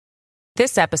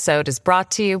This episode is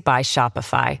brought to you by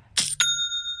Shopify.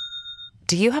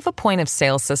 Do you have a point of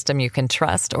sale system you can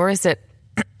trust, or is it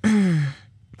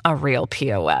a real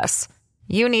POS?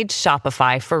 You need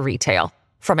Shopify for retail.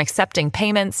 From accepting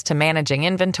payments to managing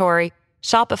inventory,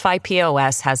 Shopify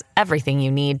POS has everything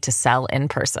you need to sell in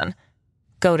person.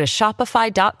 Go to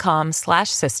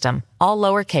shopify.com/system, all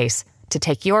lowercase, to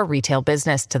take your retail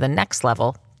business to the next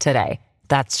level today.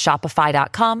 That's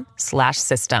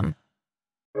shopify.com/system.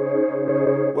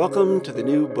 Welcome to the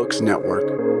New Books Network.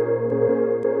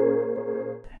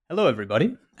 Hello,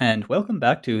 everybody, and welcome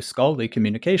back to Scholarly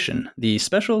Communication, the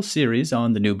special series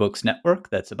on the New Books Network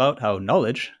that's about how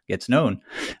knowledge gets known.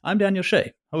 I'm Daniel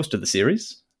Shea, host of the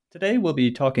series. Today, we'll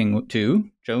be talking to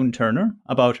Joan Turner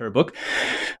about her book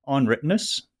on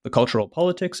Writtenness, The Cultural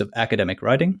Politics of Academic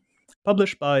Writing,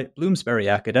 published by Bloomsbury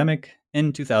Academic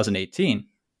in 2018.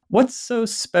 What's so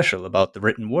special about the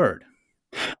written word?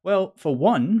 Well, for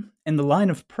one, in the line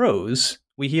of prose,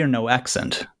 we hear no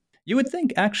accent. You would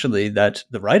think, actually, that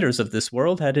the writers of this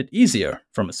world had it easier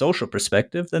from a social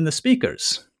perspective than the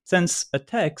speakers, since a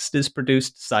text is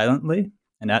produced silently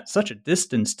and at such a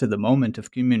distance to the moment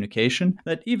of communication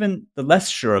that even the less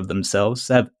sure of themselves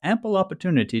have ample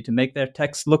opportunity to make their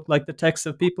text look like the text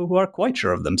of people who are quite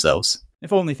sure of themselves.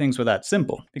 If only things were that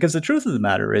simple. Because the truth of the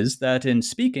matter is that in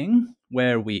speaking,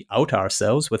 where we out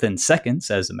ourselves within seconds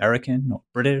as American or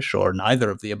British or neither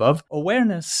of the above,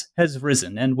 awareness has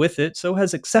risen, and with it, so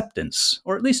has acceptance,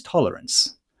 or at least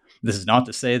tolerance. This is not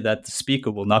to say that the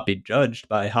speaker will not be judged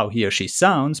by how he or she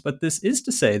sounds, but this is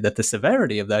to say that the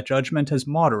severity of that judgment has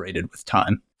moderated with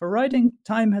time. For writing,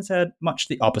 time has had much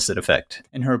the opposite effect.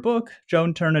 In her book,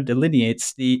 Joan Turner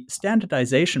delineates the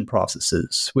standardization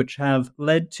processes which have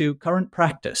led to current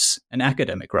practice in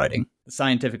academic writing. The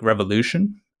scientific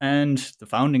revolution and the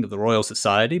founding of the Royal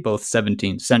Society, both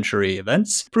 17th century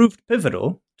events, proved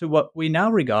pivotal to what we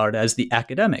now regard as the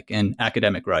academic in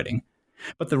academic writing.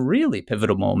 But the really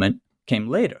pivotal moment came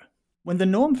later, when the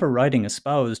norm for writing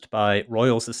espoused by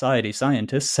Royal Society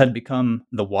scientists had become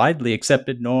the widely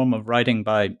accepted norm of writing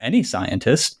by any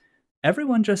scientist.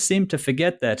 Everyone just seemed to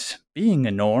forget that, being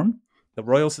a norm, the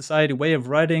Royal Society way of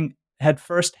writing had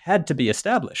first had to be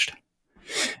established.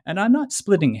 And I'm not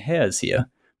splitting hairs here,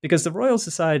 because the Royal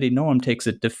Society norm takes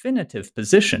a definitive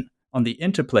position on the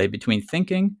interplay between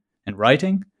thinking and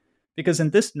writing, because in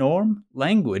this norm,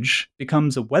 language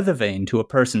becomes a weather vane to a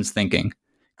person's thinking,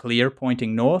 clear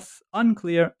pointing north,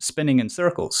 unclear spinning in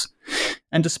circles.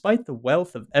 And despite the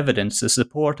wealth of evidence to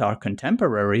support our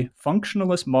contemporary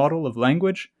functionalist model of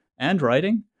language and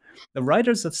writing, the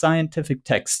writers of scientific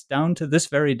texts down to this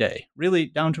very day, really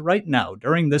down to right now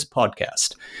during this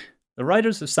podcast, the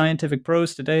writers of scientific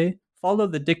prose today follow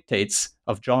the dictates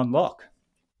of John Locke,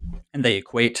 and they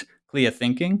equate clear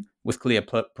thinking with clear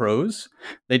prose.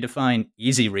 They define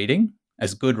easy reading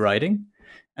as good writing,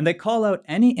 and they call out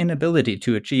any inability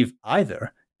to achieve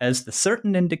either as the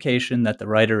certain indication that the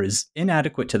writer is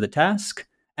inadequate to the task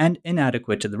and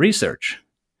inadequate to the research.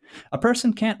 A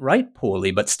person can't write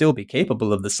poorly but still be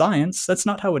capable of the science. That's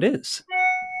not how it is.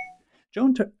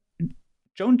 Joan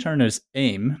Turner's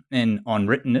aim on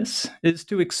Writtenness is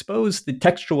to expose the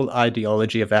textual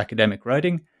ideology of academic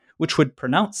writing, which would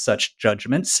pronounce such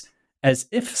judgments as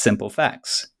if simple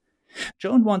facts.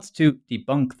 Joan wants to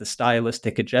debunk the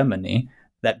stylistic hegemony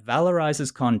that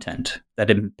valorizes content, that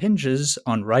impinges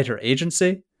on writer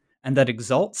agency, and that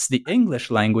exalts the English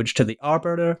language to the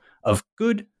arbiter of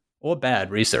good or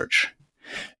bad research.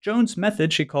 Joan's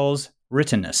method she calls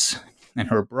Writtenness, and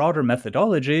her broader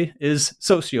methodology is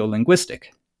sociolinguistic.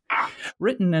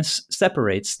 Writtenness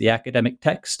separates the academic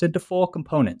text into four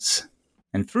components,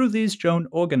 and through these, Joan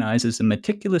organizes a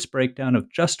meticulous breakdown of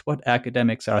just what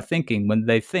academics are thinking when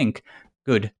they think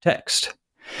good text.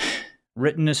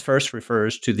 Writtenness first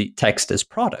refers to the text as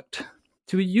product,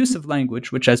 to a use of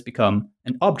language which has become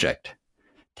an object.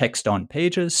 Text on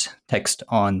pages, text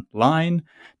online,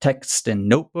 text in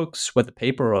notebooks, whether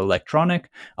paper or electronic,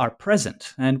 are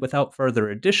present, and without further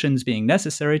additions being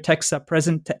necessary, texts are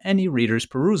present to any reader's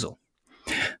perusal.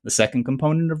 The second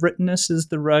component of writtenness is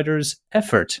the writer's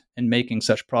effort in making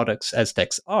such products as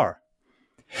texts are.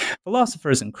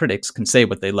 Philosophers and critics can say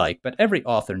what they like, but every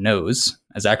author knows,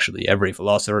 as actually every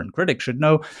philosopher and critic should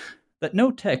know, that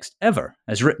no text ever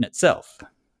has written itself.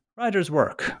 Writers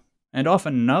work, and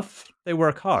often enough, they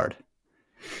work hard.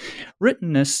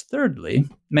 Writtenness, thirdly,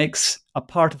 makes a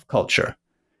part of culture,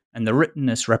 and the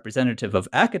writtenness representative of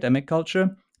academic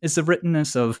culture is the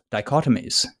writtenness of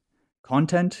dichotomies.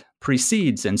 Content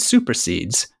precedes and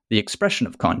supersedes the expression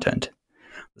of content.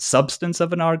 The substance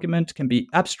of an argument can be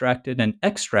abstracted and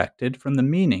extracted from the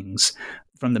means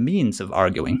of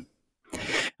arguing.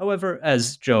 However,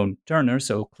 as Joan Turner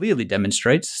so clearly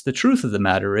demonstrates, the truth of the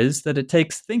matter is that it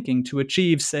takes thinking to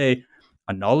achieve, say,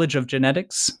 a knowledge of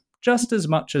genetics, just as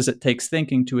much as it takes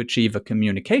thinking to achieve a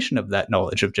communication of that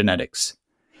knowledge of genetics.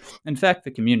 In fact, the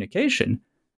communication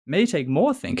may take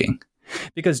more thinking,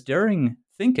 because during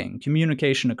thinking,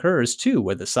 communication occurs too,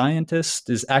 where the scientist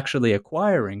is actually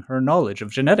acquiring her knowledge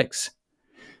of genetics.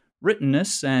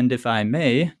 Writtenness and, if I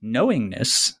may,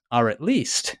 knowingness are at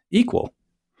least equal.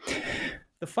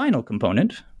 The final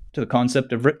component to the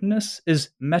concept of writtenness is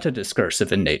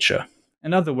metadiscursive in nature.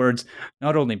 In other words,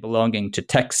 not only belonging to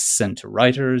texts and to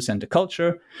writers and to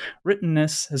culture,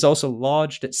 writtenness has also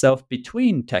lodged itself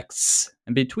between texts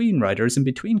and between writers and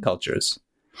between cultures.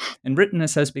 And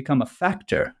writtenness has become a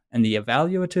factor in the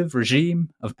evaluative regime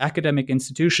of academic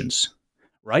institutions.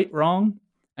 Right, wrong,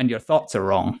 and your thoughts are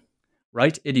wrong.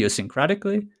 Write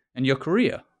idiosyncratically, and your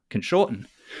career can shorten.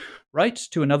 Write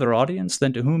to another audience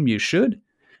than to whom you should,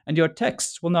 and your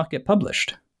texts will not get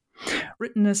published.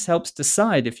 Writtenness helps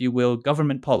decide, if you will,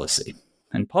 government policy.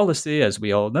 And policy, as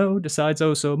we all know, decides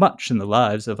oh so much in the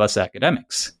lives of us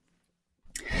academics.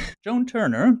 Joan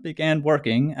Turner began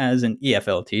working as an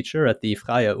EFL teacher at the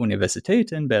Freie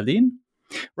Universität in Berlin.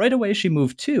 Right away, she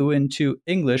moved into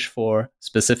English for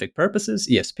specific purposes,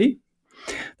 ESP.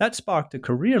 That sparked a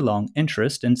career-long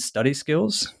interest in study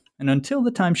skills, and until the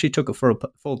time she took a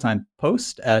full-time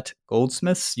post at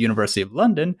Goldsmiths, University of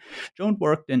London, Joan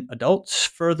worked in adult,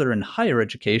 further and higher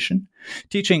education,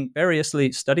 teaching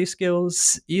variously study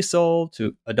skills, ESOL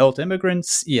to adult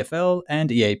immigrants, EFL,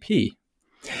 and EAP.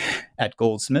 At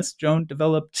Goldsmiths, Joan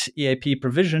developed EAP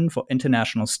provision for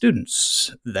international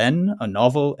students, then a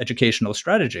novel educational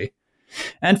strategy.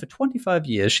 And for 25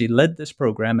 years, she led this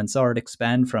program and saw it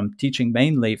expand from teaching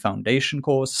mainly foundation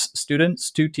course students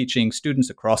to teaching students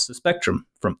across the spectrum,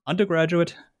 from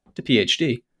undergraduate to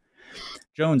PhD.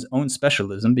 Joan's own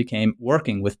specialism became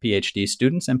working with PhD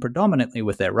students and predominantly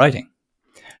with their writing.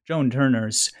 Joan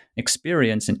Turner's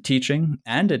experience in teaching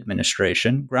and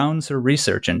administration grounds her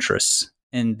research interests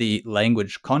in the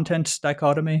language-content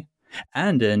dichotomy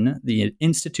and in the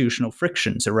institutional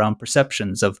frictions around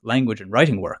perceptions of language and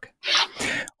writing work.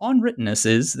 On Writtenness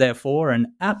is, therefore,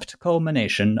 an apt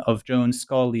culmination of Joan's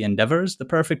scholarly endeavors, the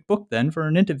perfect book, then, for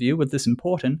an interview with this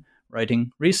important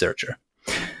writing researcher.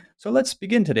 So let's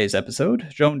begin today's episode.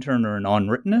 Joan Turner and On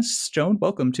Writtenness. Joan,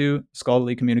 welcome to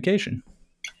Scholarly Communication.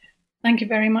 Thank you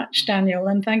very much, Daniel,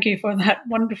 and thank you for that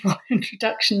wonderful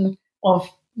introduction of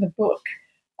the book.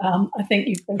 I think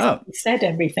you've basically said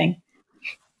everything.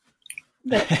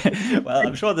 Well,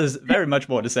 I'm sure there's very much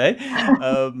more to say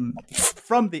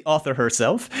from the author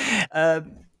herself.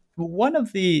 One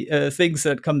of the things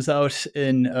that comes out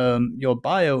in your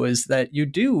bio is that you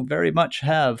do very much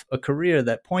have a career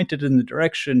that pointed in the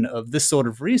direction of this sort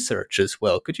of research as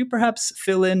well. Could you perhaps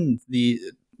fill in the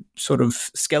sort of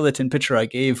skeleton picture I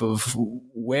gave of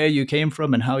where you came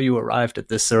from and how you arrived at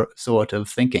this sort of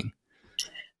thinking?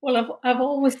 Well,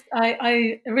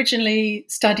 I originally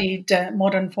studied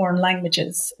modern foreign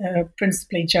languages,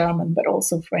 principally German, but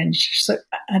also French.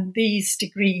 And these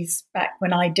degrees, back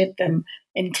when I did them,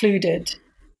 included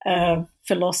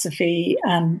philosophy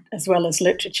and as well as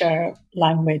literature,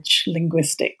 language,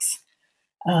 linguistics,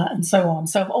 and so on.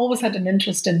 So I've always had an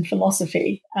interest in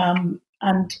philosophy. And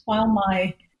while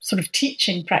my sort of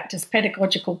teaching practice,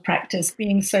 pedagogical practice,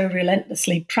 being so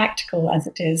relentlessly practical as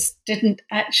it is, didn't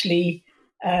actually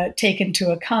take into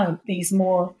account these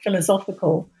more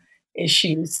philosophical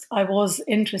issues, I was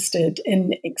interested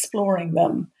in exploring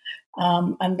them.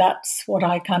 And that's what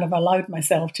I kind of allowed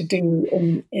myself to do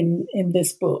in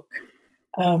this book,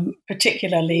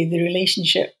 particularly the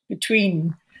relationship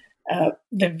between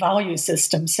the value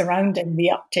system surrounding the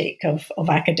uptake of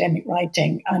academic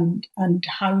writing and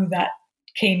how that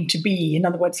came to be. In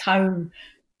other words, how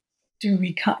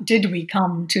did we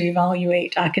come to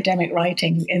evaluate academic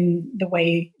writing in the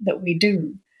way that we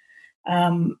do?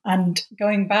 And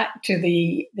going back to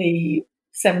the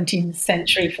 17th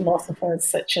century philosophers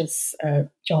such as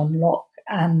John Locke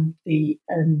and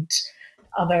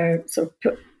other sort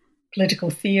of political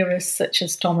theorists such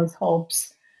as Thomas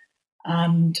Hobbes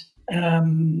and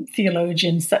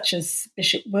theologians such as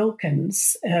Bishop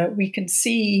Wilkins, we can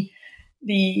see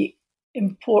the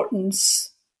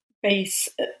importance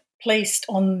placed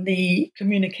on the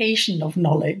communication of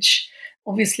knowledge.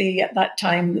 Obviously, at that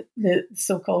time, the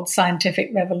so-called scientific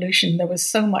revolution, there was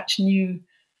so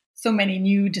many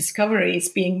new discoveries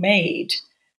being made.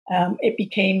 It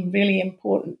became really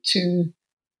important to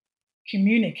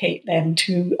communicate them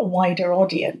to a wider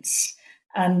audience.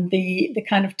 And the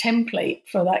kind of template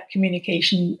for that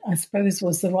communication, I suppose,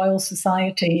 was the Royal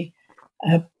Society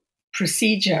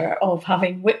procedure of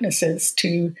having witnesses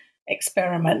to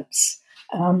experiments,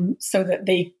 so that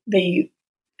they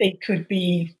could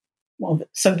be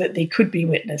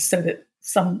witnessed, so that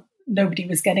nobody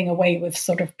was getting away with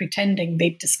sort of pretending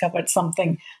they'd discovered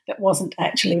something that wasn't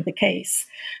actually the case.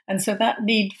 And so that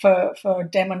need for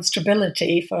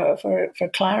demonstrability, for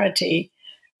clarity,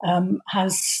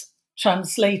 has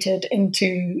translated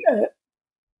into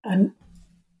a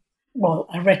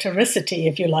rhetoricity,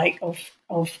 if you like,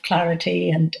 of clarity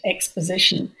and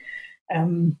exposition,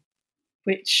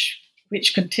 which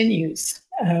continues.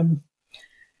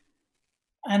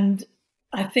 And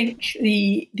I think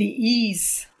the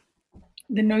ease,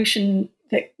 the notion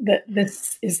that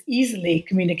this is easily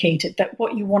communicated, that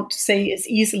what you want to say is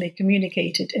easily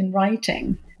communicated in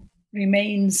writing,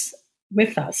 remains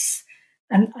with us.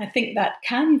 And I think that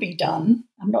can be done.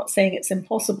 I'm not saying it's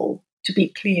impossible to be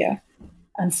clear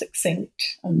and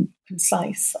succinct and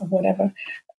concise or whatever,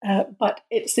 but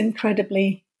it's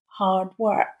incredibly hard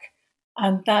work.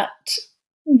 And that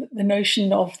the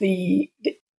notion of the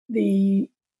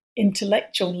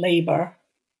intellectual labor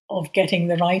of getting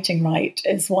the writing right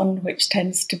is one which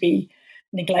tends to be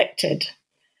neglected.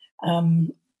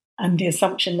 And the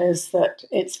assumption is that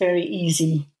it's very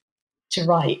easy to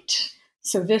write.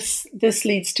 So this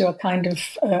leads to a kind of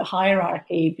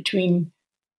hierarchy between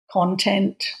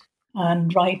content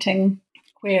and writing,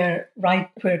 where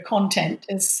content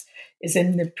is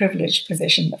in the privileged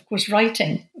position. Of course,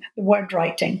 writing, the word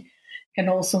writing, can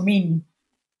also mean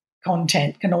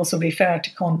content, can also refer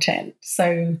to content.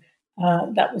 So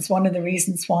that was one of the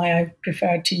reasons why I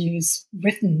preferred to use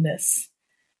writtenness,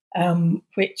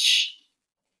 which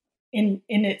in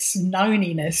its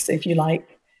nouniness, if you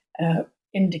like,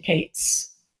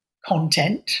 indicates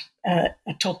content, a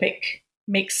topic,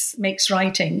 makes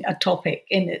writing a topic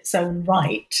in its own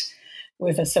right,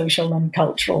 with a social and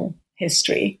cultural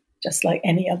history, just like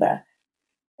any other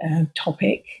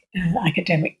topic,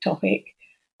 academic topic.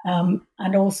 And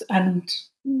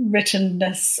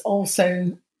writtenness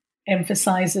also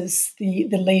emphasizes the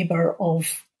labor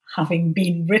of having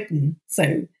been written,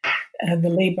 so the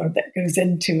labor that goes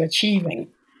into achieving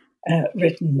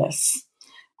writtenness.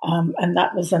 And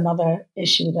that was another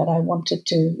issue that I wanted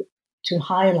to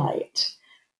highlight.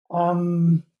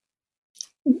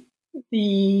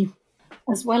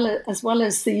 As well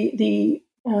as the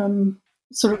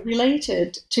sort of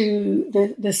related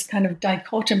to this kind of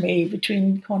dichotomy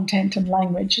between content and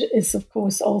language is, of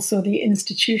course, also the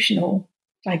institutional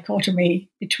dichotomy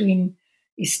between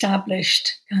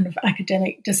established kind of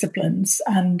academic disciplines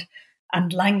and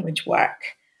language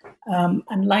work.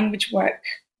 And language work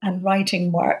and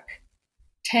writing work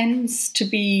tends to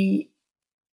be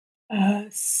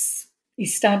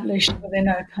established within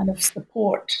a kind of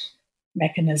support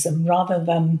mechanism rather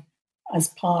than as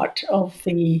part of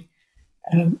the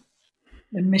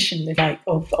mission, if like,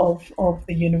 of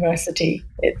the university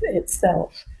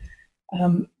itself.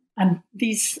 And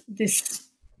this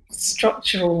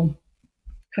structural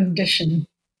condition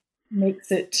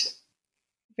makes it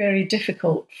very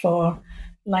difficult for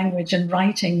language and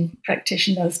writing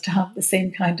practitioners to have the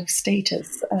same kind of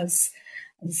status as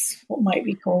what might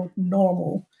be called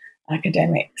normal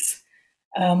academics.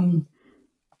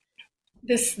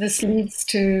 This leads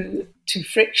to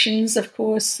frictions, of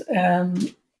course.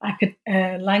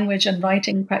 Language and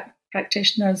writing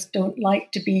practitioners don't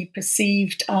like to be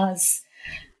perceived as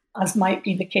might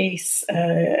be the case,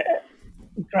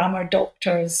 grammar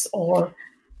doctors or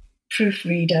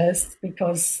proofreaders,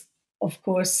 because, of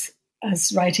course,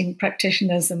 as writing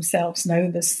practitioners themselves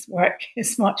know, this work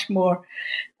is much more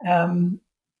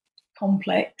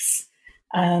complex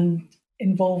and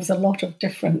involves a lot of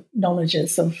different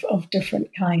knowledges of different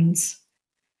kinds.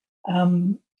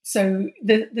 So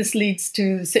this leads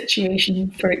to the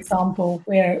situation, for example,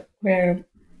 where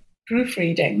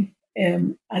proofreading,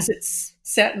 as it's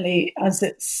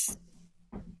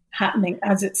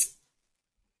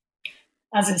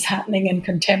happening in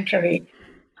contemporary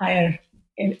higher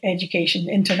education,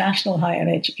 international higher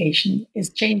education, is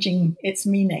changing its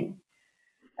meaning,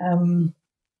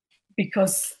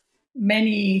 because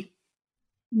many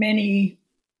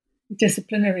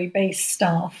disciplinary-based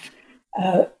staff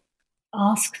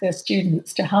ask their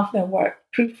students to have their work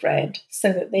proofread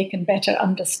so that they can better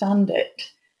understand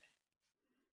it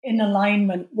in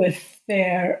alignment with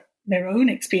their own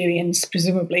experience,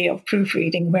 presumably, of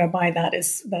proofreading, whereby that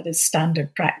is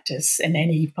standard practice in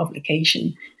any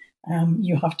publication.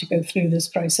 You have to go through this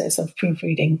process of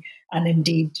proofreading, and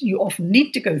indeed, you often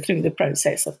need to go through the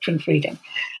process of proofreading.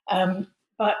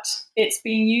 But it's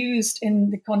being used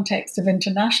in the context of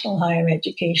international higher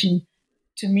education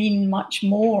to mean much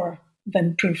more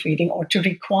than proofreading, or to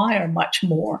require much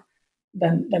more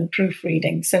than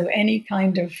proofreading. So any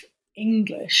kind of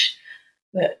English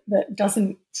that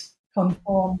doesn't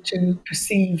conform to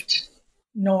perceived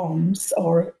norms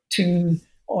or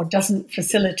doesn't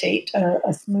facilitate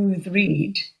a smooth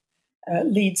read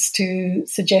leads to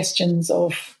suggestions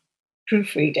of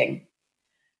proofreading.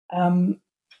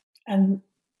 And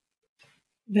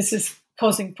this is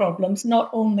causing problems not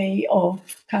only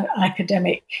of kind of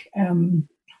academic,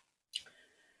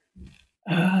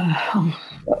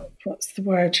 what's the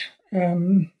word?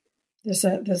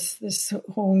 There's this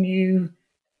whole new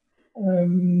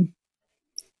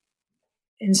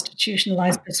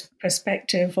institutionalized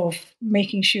perspective of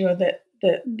making sure that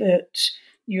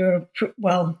you're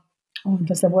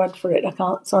there's a word for it. I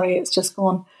can't. Sorry, it's just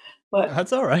gone. But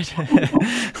that's all right.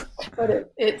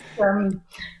 But it's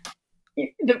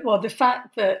the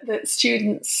fact that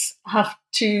students have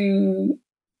to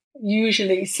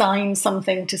usually sign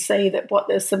something to say that what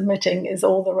they're submitting is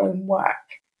all their own work,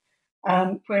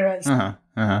 whereas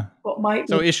what might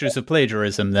be issues of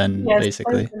plagiarism then,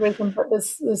 basically. Plagiarism, but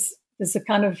there's a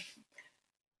kind of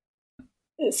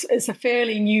it's a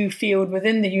fairly new field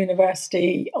within the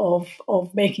university of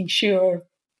making sure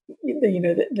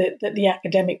that the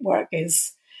academic work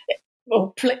is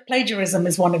plagiarism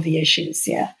is one of the issues,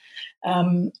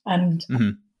 and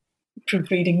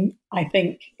proofreading, I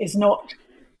think, is not.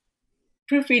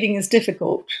 Proofreading is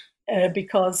difficult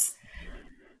because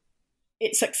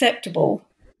it's acceptable,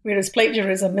 whereas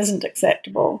plagiarism isn't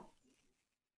acceptable.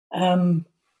 But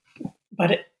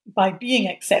by being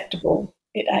acceptable,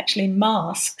 it actually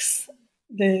masks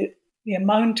the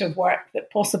amount of work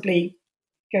that possibly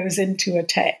goes into a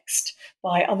text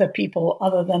by other people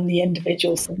other than the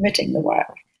individual submitting the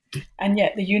work. And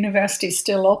yet the university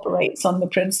still operates on the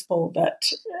principle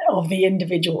of the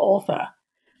individual author,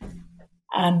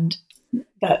 and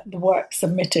that the work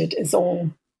submitted is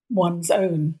all one's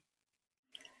own.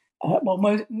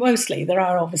 Mostly there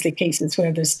are obviously cases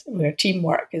where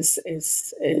teamwork is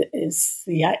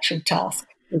the actual task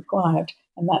required,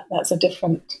 and that's a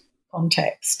different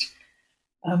context.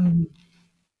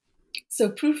 So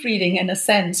proofreading, in a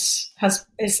sense,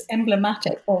 is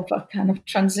emblematic of a kind of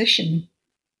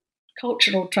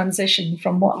cultural transition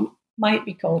from what might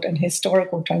be called an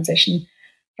historical transition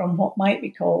from what might be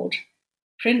called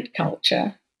print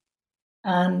culture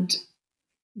and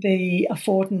the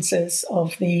affordances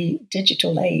of the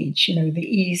digital age, the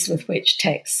ease with which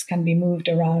texts can be moved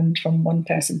around from one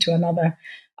person to another,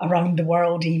 around the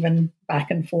world, even back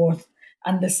and forth.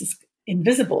 And this is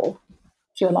invisible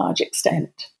to a large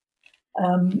extent.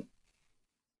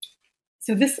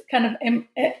 So this kind of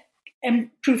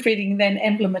proofreading then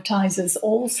emblematizes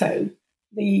also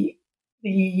the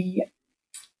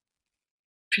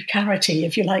precarity,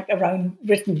 if you like, around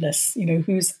writtenness,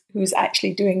 who's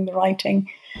actually doing the writing,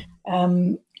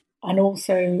 and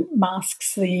also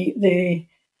masks the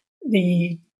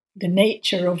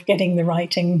nature of getting the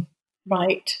writing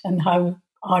right and how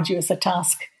arduous a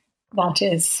task that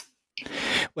is.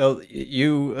 Well,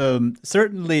 you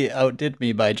certainly outdid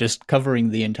me by just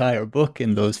covering the entire book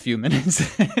in those few minutes.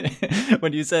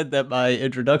 When you said that my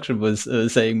introduction was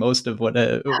saying most of what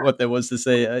there was to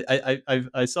say,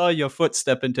 I saw your foot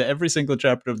step into every single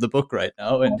chapter of the book right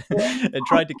now, and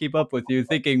tried to keep up with you,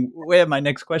 thinking where my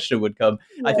next question would come.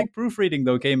 Yeah. I think proofreading,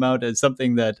 though, came out as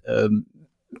something that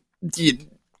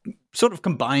sort of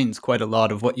combines quite a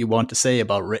lot of what you want to say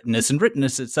about writtenness. And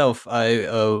writtenness itself, I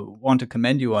want to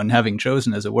commend you on having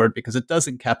chosen as a word, because it does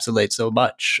encapsulate so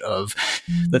much of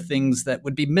the things that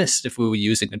would be missed if we were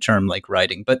using a term like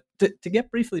writing. But to get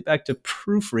briefly back to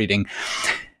proofreading,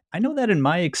 I know that in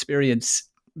my experience,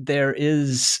 there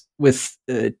is with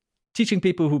teaching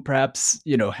people who perhaps,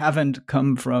 haven't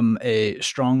come from a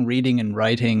strong reading and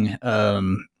writing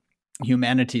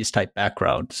humanities type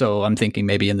background. So I'm thinking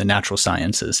maybe in the natural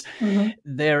sciences. Mm-hmm.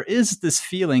 There is this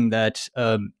feeling that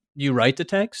you write the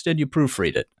text and you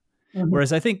proofread it. Mm-hmm.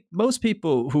 Whereas I think most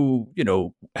people who,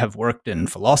 have worked in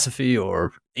philosophy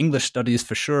or English studies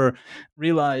for sure,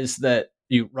 realize that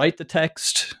you write the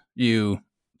text, you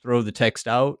throw the text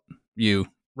out, you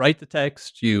write the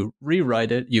text, you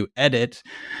rewrite it, you edit,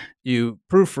 you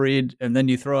proofread, and then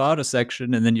you throw out a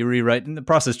section, and then you rewrite, and the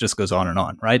process just goes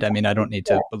on, right? I mean, I don't need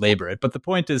to belabor it, but the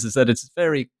point is that it's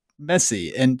very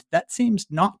messy, and that seems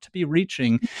not to be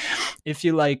reaching, if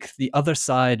you like, the other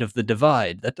side of the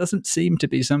divide. That doesn't seem to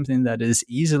be something that is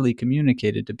easily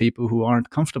communicated to people who aren't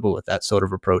comfortable with that sort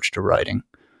of approach to writing.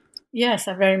 Yes,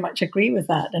 I very much agree with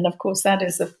that. And of course, that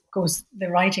is, the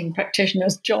writing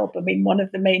practitioner's job. I mean, one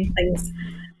of the main things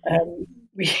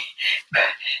we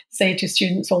say to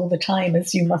students all the time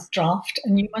is you must draft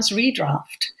and you must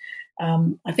redraft.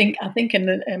 I think in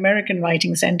the American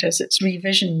writing centres, it's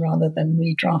revision rather than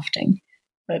redrafting.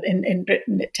 But in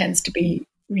Britain, it tends to be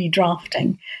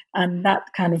redrafting. And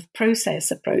that kind of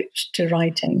process approach to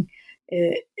writing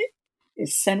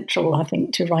is central, I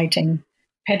think, to writing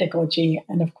pedagogy.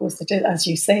 And of course, it is, as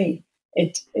you say,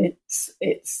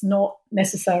 it's not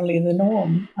necessarily the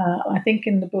norm. I think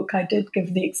in the book I did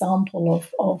give the example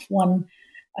of one.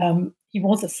 He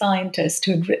was a scientist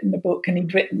who had written a book, and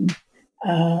he'd written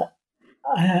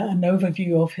an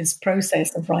overview of his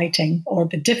process of writing, or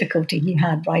the difficulty he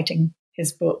had writing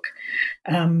his book,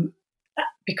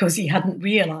 because he hadn't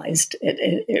realized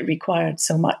it required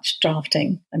so much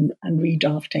drafting and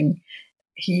redrafting.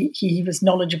 He was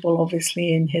knowledgeable,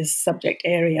 obviously, in his subject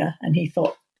area, and he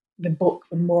thought the book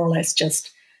would more or less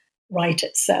just write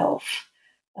itself.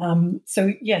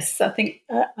 So yes, I think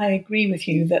I agree with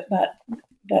you that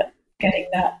getting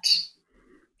that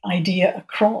idea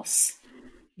across,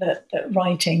 that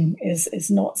writing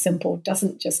is not simple,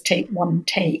 doesn't just take one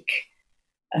take,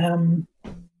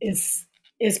 is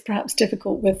perhaps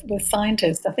difficult with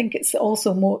scientists. I think it's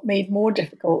also made more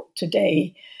difficult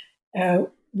today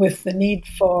with the need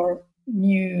for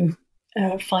new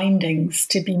findings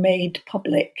to be made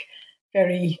public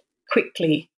very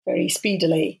quickly, very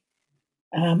speedily.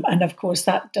 And of course,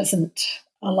 that doesn't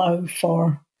allow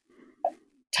for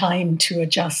time to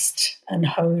adjust and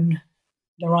hone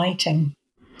the writing.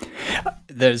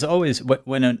 There's always,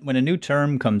 when a new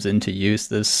term comes into use,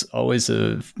 there's always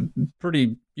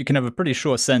you can have a pretty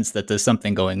sure sense that there's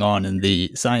something going on. And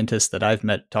the scientists that I've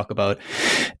met talk about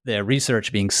their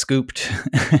research being scooped.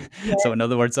 Yeah. So in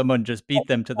other words, someone just beat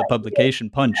them to the publication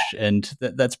punch. And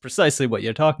that's precisely what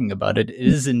you're talking about. It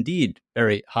is indeed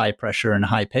very high pressure and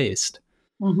high paced.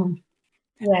 Mm-hmm.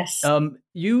 Yes.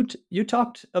 You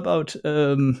talked about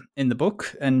in the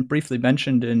book, and briefly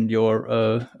mentioned in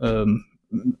your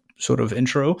sort of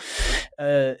intro,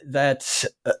 that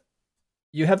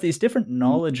you have these different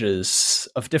knowledges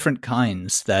of different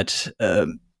kinds that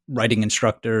writing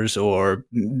instructors or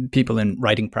people in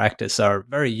writing practice are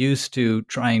very used to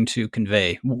trying to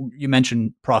convey. You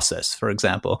mentioned process, for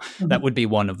example. Mm-hmm. That would be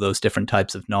one of those different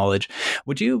types of knowledge.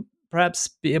 Would you perhaps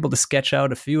be able to sketch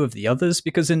out a few of the others?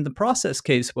 Because in the process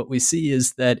case, what we see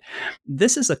is that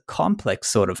this is a complex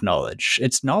sort of knowledge.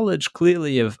 It's knowledge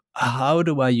clearly of how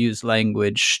do I use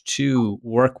language to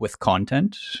work with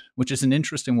content, which is an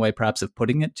interesting way perhaps of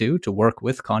putting it too, to work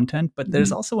with content. But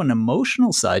there's also an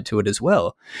emotional side to it as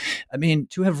well. I mean,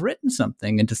 to have written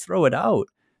something and to throw it out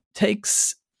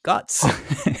takes guts,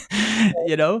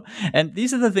 and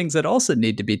these are the things that also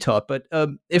need to be taught. But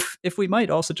if we might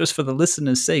also, just for the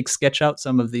listeners' sake, sketch out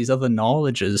some of these other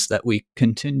knowledges that we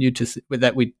continue to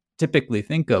that we typically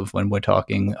think of when we're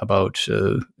talking about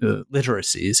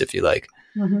literacies, if you like.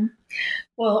 Mm-hmm.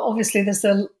 Well, obviously, there's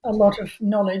a lot of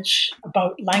knowledge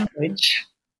about language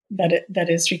that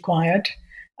is required.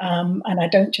 And I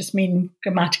don't just mean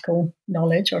grammatical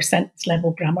knowledge or sentence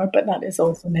level grammar, but that is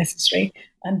also necessary.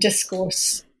 And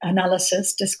discourse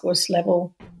analysis, discourse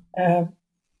level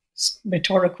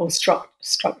rhetorical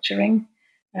structuring,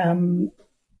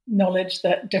 knowledge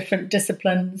that different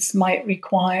disciplines might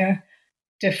require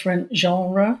different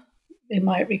genre. They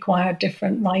might require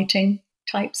different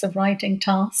types of writing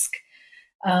task.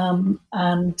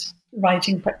 And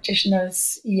writing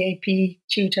practitioners, EAP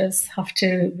tutors, have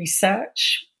to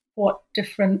research what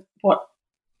the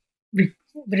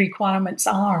requirements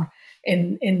are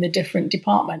in the different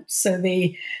departments. So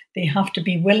they have to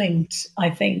be willing,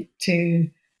 I think, to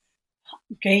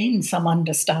gain some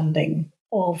understanding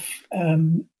of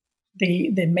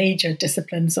the major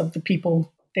disciplines of the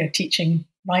people they're teaching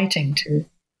writing to,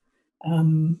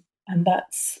 and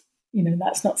that's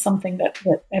not something that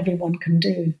everyone can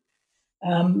do.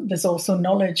 There's also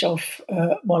knowledge of,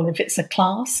 if it's a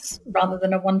class rather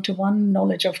than a one-to-one,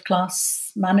 knowledge of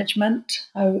class management.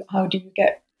 How do you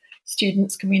get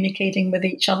students communicating with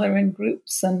each other in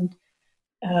groups and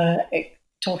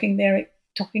talking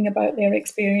about their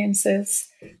experiences?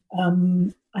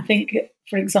 I think,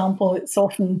 for example, it's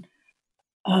often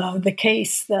the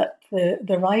case that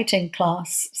the writing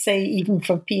class, say even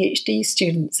for PhD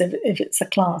students, if it's a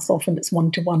class, often it's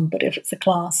one-to-one, but if it's a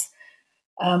class,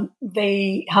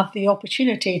 they have the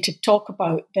opportunity to talk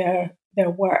about their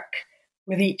work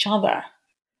with each other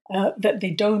that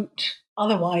they don't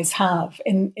otherwise have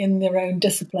in their own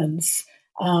disciplines.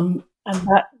 And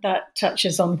that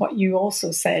touches on what you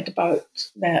also said about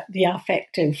the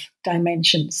affective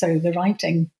dimension. So the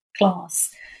writing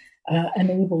class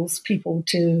enables people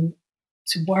to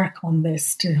work on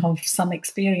this, to have some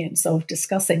experience of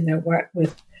discussing their work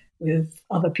with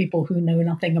other people who know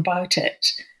nothing about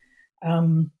it.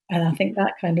 And And I think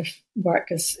that kind of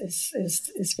work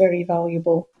is very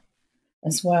valuable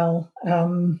as well.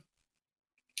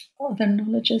 Other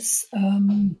knowledges,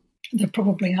 there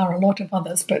probably are a lot of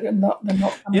others, but they're not.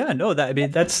 Yeah, no,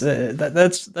 that's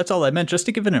all I meant, just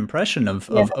to give an impression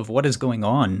of what is going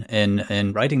on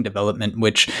in writing development,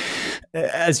 which,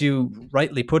 as you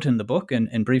rightly put in the book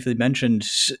and briefly mentioned,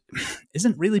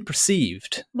 isn't really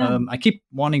perceived. No. I keep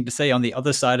wanting to say on the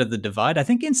other side of the divide. I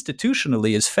think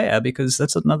institutionally is fair, because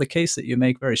that's another case that you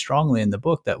make very strongly in the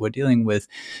book, that we're dealing with,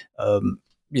 an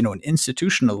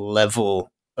institutional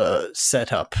level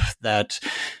setup that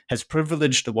has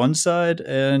privileged the one side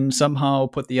and somehow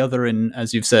put the other in,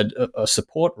 as you've said, a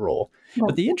support role. Right.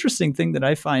 But the interesting thing that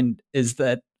I find is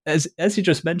that, as you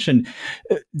just mentioned,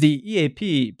 the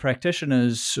EAP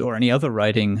practitioners or any other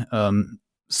writing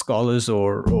scholars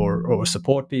or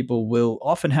support people will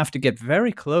often have to get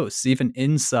very close, even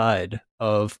inside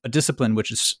of a discipline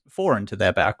which is foreign to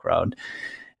their background.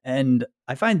 And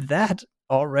I find that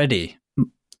already,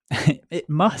 it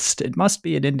must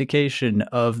be an indication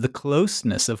of the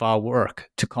closeness of our work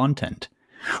to content.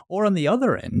 Or on the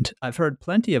other end, I've heard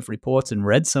plenty of reports and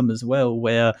read some as well,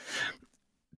 where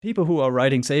people who are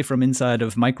writing, say, from inside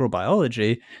of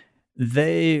microbiology,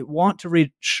 they want to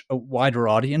reach a wider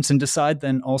audience and decide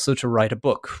then also to write a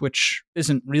book, which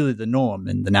isn't really the norm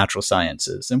in the natural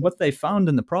sciences. And what they found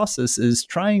in the process is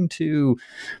trying to,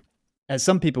 as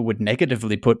some people would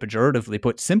pejoratively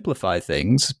put, simplify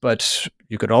things, but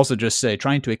you could also just say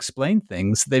trying to explain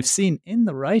things they've seen in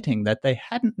the writing that they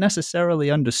hadn't necessarily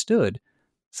understood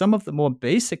some of the more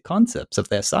basic concepts of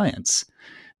their science.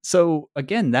 So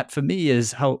again, that for me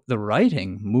is how the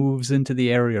writing moves into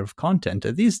the area of content.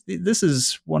 This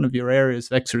is one of your areas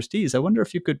of expertise. I wonder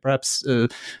if you could perhaps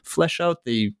flesh out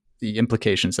the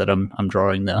implications that I'm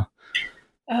drawing there.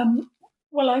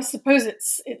 Well, I suppose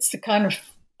it's the kind of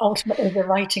ultimately the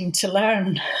writing to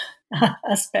learn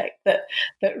aspect that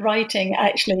writing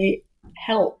actually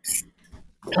helps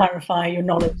clarify your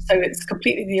knowledge. So it's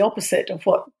completely the opposite of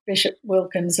what Bishop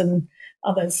Wilkins and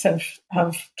others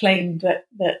have claimed,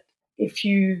 that if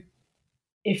you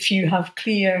have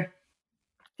clear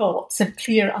thoughts and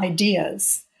clear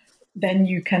ideas, then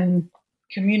you can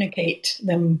communicate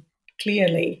them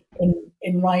clearly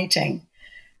in writing.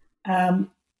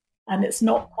 And it's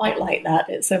not quite like that.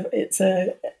 It's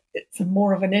a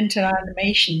more of an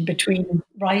interanimation between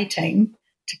writing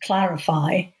to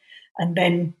clarify and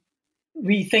then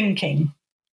rethinking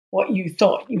what you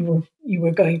thought you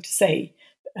were going to say,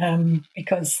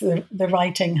 because the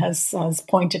writing has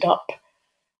pointed up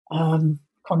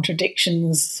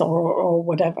contradictions or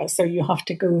whatever. So you have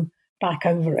to go back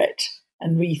over it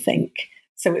and rethink.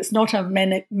 So it's not a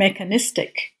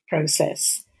mechanistic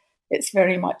process. It's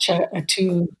very much a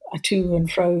to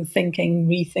and fro thinking,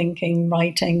 rethinking,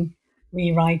 writing,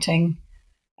 rewriting,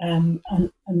 and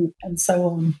so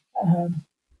on.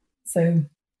 So,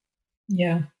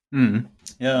 yeah.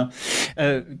 Yeah.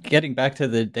 Getting back to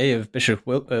the day of Bishop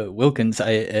Wilkins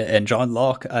and John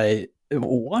Locke, I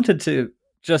wanted to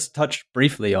just touch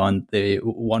briefly on the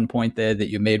one point there that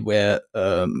you made, where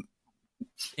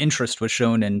interest was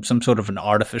shown in some sort of an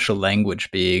artificial language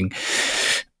being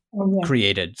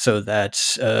created so that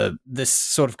this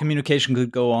sort of communication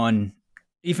could go on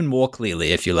even more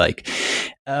clearly, if you like.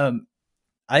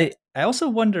 I also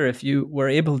wonder if you were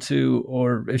able to,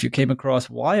 or if you came across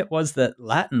why it was that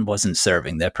Latin wasn't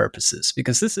serving their purposes,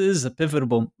 because this is a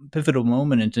pivotal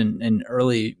moment in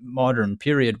early modern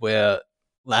period where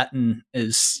Latin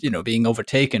is, being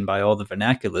overtaken by all the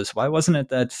vernaculars. Why wasn't it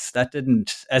that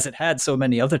didn't, as it had so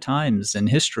many other times in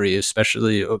history,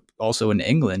 especially also in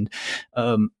England,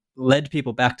 led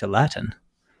people back to Latin?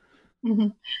 Mm-hmm.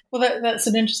 Well, that's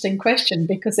an interesting question,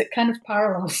 because it kind of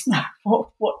parallels now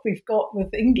what we've got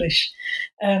with English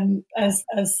as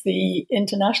the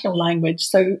international language.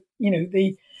 So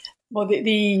the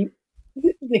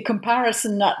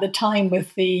comparison at the time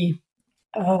with the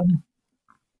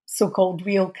so-called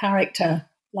real character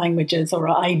languages or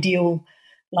ideal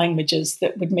languages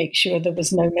that would make sure there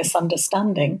was no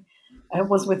misunderstanding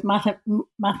was with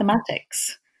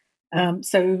mathematics.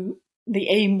 So the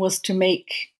aim was to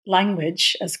make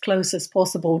language as close as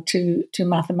possible to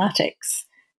mathematics,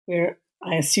 where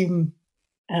I assume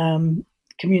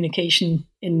communication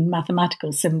in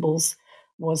mathematical symbols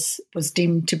was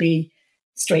deemed to be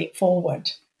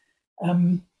straightforward.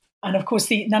 And of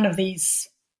course, none of these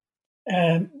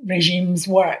regimes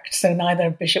worked. So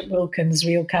neither Bishop Wilkins'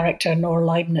 real character nor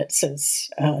Leibniz's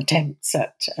attempts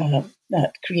at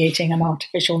creating an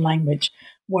artificial language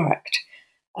worked.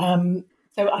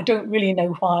 So I don't really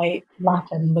know why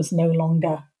Latin was no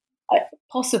longer,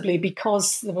 possibly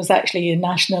because there was actually a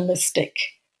nationalistic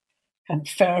kind of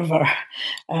fervor,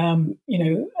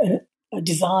 a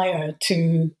desire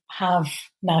to have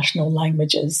national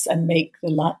languages and make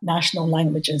the national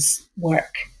languages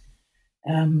work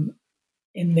in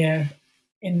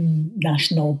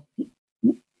national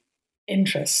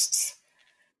interests.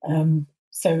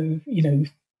 So,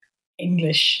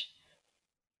 English,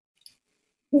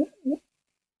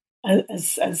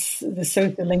 as the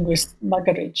sociolinguist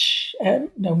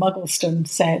Mugglestone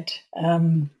said,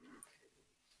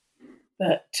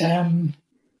 that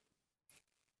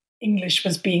English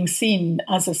was being seen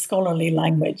as a scholarly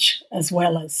language as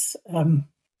well as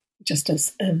just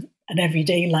as an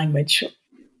everyday language.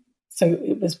 So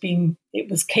it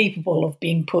was capable of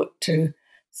being put to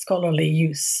scholarly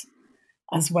use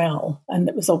as well, and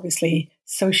it was obviously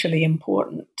socially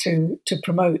important to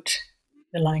promote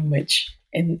the language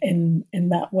in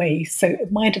that way. So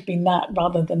it might have been that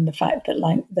rather than the fact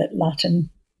that Latin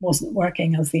wasn't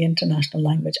working as the international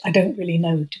language. I don't really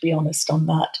know, to be honest, on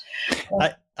that.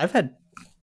 I've had.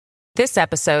 This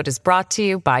episode is brought to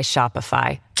you by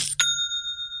Shopify.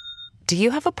 Do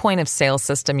you have a point of sale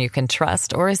system you can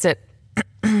trust, or is it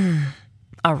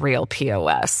a real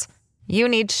POS? You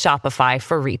need Shopify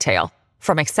for retail.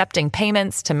 From accepting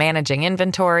payments to managing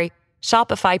inventory,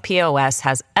 Shopify POS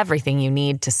has everything you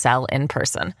need to sell in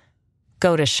person.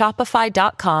 Go to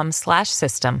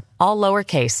shopify.com/system, all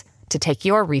lowercase, to take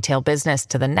your retail business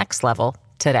to the next level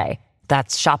today.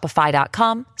 That's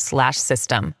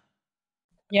shopify.com/system.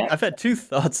 Yeah. I've had two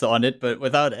thoughts on it, but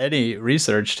without any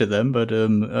research to them. But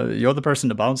you're the person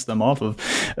to bounce them off of.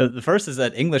 The first is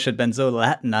that English had been so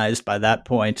Latinized by that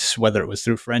point, whether it was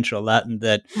through French or Latin,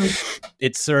 that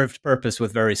it served purpose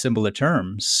with very similar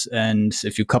terms. And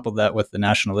if you couple that with the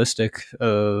nationalistic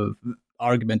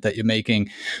argument that you're making,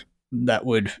 that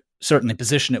would certainly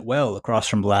position it well across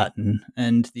from Latin.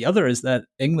 And the other is that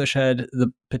English had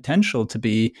the potential to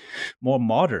be more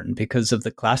modern because of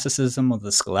the classicism or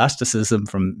the scholasticism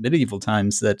from medieval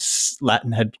times that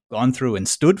Latin had gone through and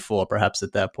stood for, perhaps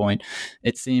at that point.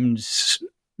 It seemed,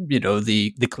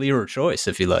 the clearer choice,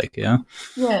 if you like, yeah?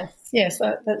 Yes,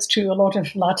 that's true. A lot of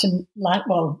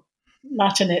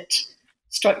Latinate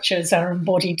structures are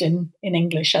embodied in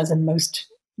English, as in most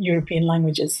European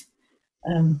languages.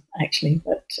 Actually,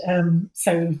 but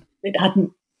so it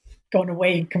hadn't gone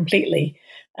away completely.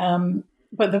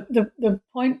 But the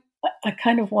point I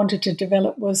kind of wanted to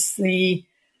develop was a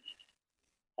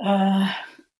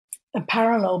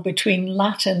parallel between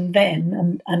Latin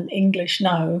then and English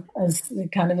now as the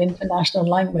kind of international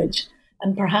language,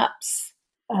 and perhaps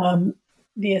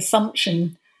the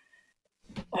assumption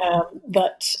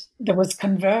that there was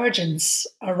convergence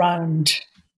around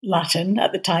Latin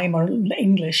at the time or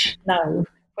English now,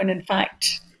 when in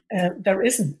fact there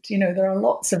isn't. There are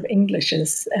lots of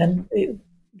Englishes, and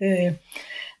the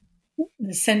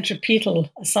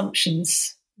centripetal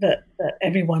assumptions that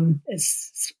everyone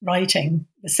is writing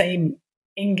the same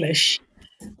English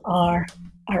are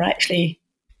actually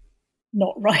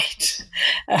not right.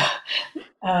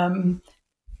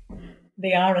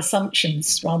 They are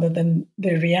assumptions rather than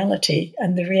the reality,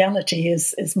 and the reality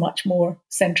is much more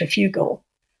centrifugal.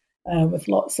 With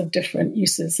lots of different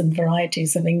uses and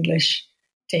varieties of English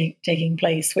taking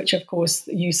place, which, of course,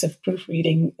 the use of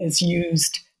proofreading is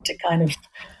used to kind of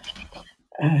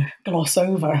gloss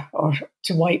over or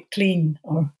to wipe clean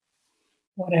or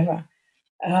whatever.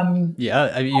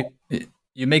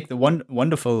 You make the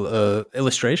wonderful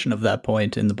illustration of that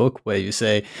point in the book where you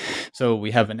say, so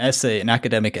we have an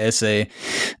academic essay,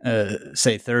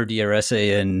 say third-year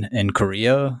essay in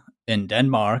Korea, in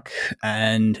Denmark,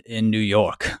 and in New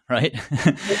York, right?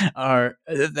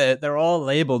 They're all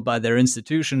labeled by their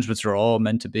institutions, which are all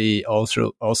meant to be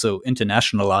also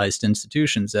internationalized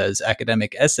institutions, as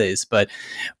academic essays. But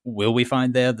will we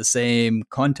find there the same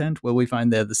content? Will we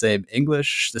find there the same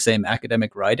English, the same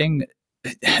academic writing?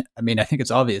 I mean, I think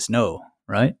it's obvious no,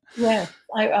 right? Yeah,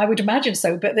 I would imagine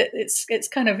so, but it's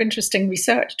kind of interesting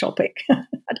research topic.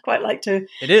 I'd quite like to.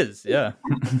 It is, yeah.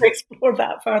 Explore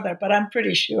that further, but I'm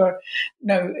pretty sure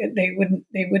no, they wouldn't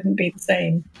be the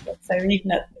same. So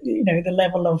even at the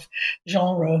level of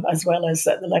genre as well as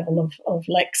at the level of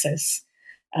lexis,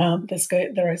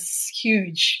 there is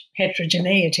huge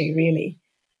heterogeneity really.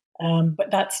 But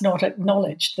that's not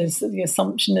acknowledged. The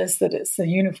assumption is that it's a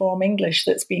uniform English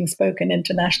that's being spoken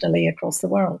internationally across the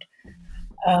world.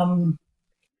 And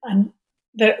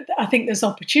I think there's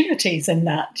opportunities in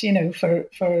that,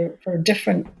 for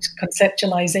different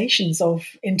conceptualizations of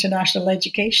international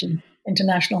education,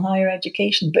 international higher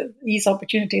education. But these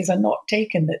opportunities are not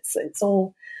taken. It's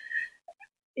all,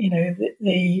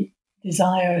 the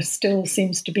desire still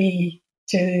seems to be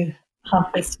to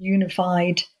have this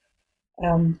unified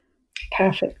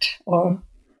perfect or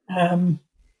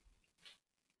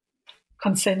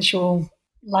consensual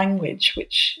language,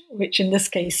 which in this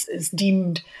case is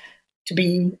deemed to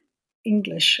be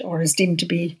English, or is deemed to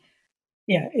be,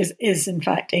 is in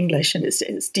fact English, and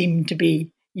it's deemed to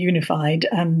be unified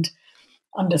and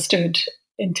understood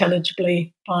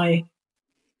intelligibly by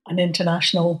an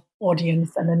international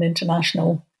audience and an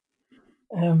international,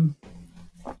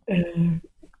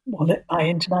 by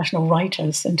international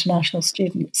writers, international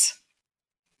students.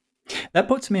 That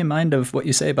puts me in mind of what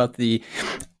you say about the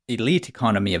elite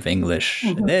economy of English.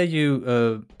 Mm-hmm. There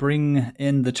you bring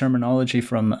in the terminology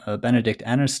from Benedict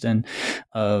Anderson,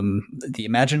 the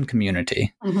imagined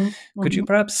community. Mm-hmm. Could you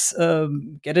perhaps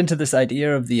get into this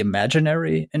idea of the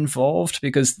imaginary involved?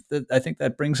 Because I think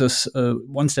that brings us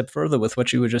one step further with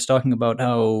what you were just talking about,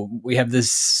 how we have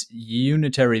this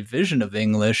unitary vision of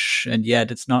English, and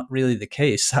yet it's not really the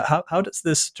case. How does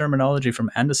this terminology from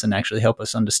Anderson actually help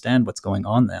us understand what's going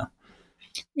on there?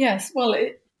 Yes, well,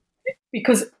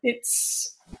 because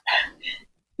it's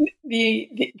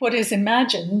what is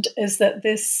imagined is that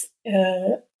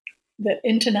that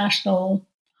international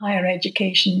higher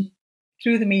education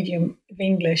through the medium of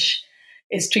English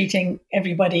is treating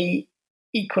everybody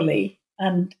equally,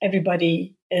 and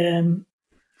everybody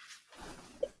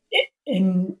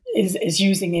is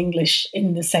using English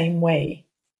in the same way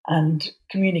and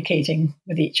communicating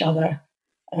with each other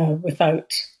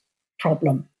without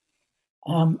problem.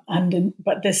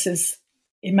 But this is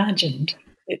imagined.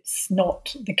 It's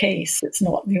not the case. It's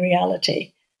not the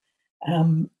reality.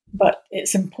 But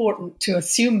it's important to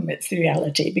assume it's the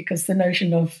reality, because the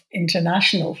notion of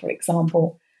international, for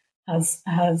example, has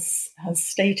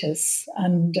status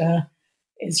and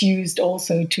is used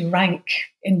also to rank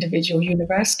individual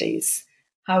universities.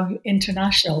 How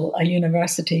international a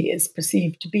university is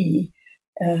perceived to be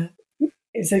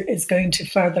is going to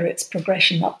further its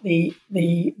progression up the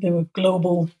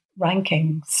global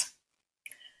rankings.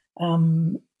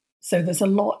 So there's a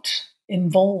lot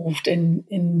involved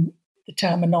in the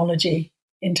terminology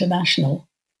international,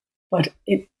 but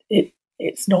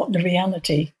it's not the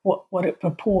reality. What it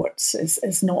purports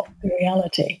is not the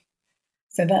reality.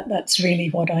 So that's really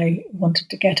what I wanted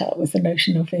to get at with the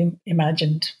notion of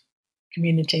imagined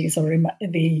communities, or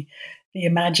the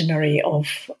imaginary of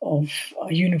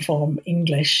a uniform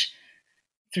English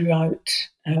throughout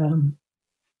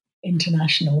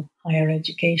international higher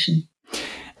education.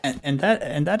 And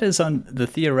that is on the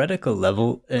theoretical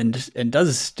level, and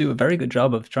does do a very good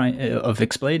job of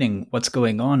explaining what's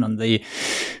going on the,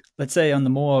 let's say, on the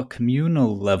more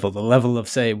communal level, the level of,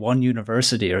 say, one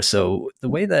university or so. The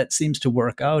way that seems to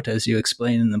work out, as you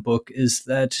explain in the book, is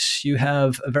that you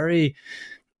have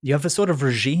a sort of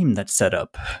regime that's set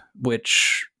up,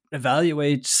 which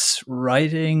evaluates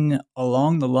writing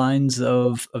along the lines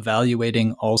of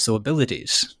evaluating also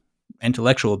abilities,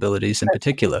 intellectual abilities in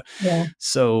particular. Yeah.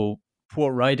 So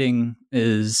poor writing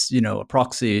is, a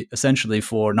proxy essentially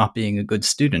for not being a good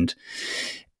student.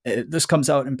 This comes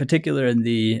out in particular in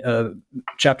the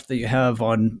chapter that you have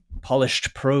on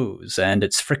polished prose and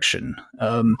its friction.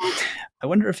 I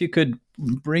wonder if you could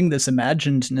bring this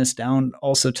imaginedness down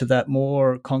also to that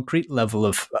more concrete level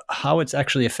of how it's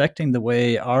actually affecting the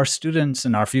way our students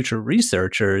and our future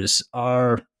researchers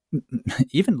are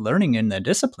even learning in their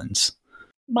disciplines.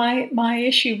 My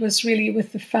issue was really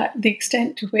with the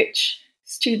extent to which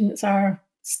students are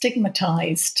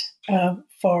stigmatized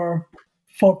for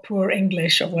poor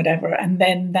English or whatever, and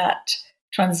then that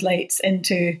translates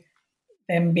into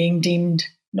them being deemed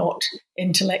not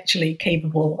intellectually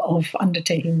capable of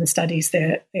undertaking the studies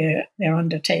they're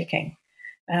undertaking,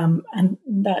 and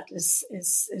that is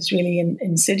really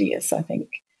insidious, I think,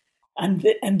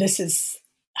 and this is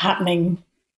happening.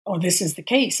 Or this is the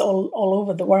case all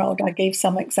over the world. I gave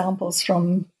some examples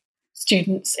from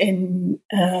students in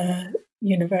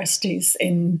universities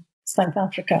in South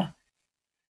Africa,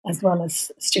 as well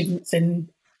as students in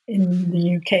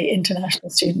the UK, international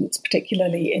students,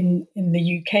 particularly in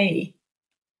the UK,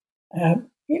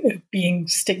 being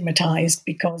stigmatized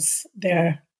because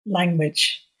their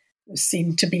language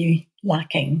seemed to be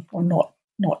lacking or not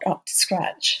up to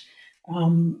scratch.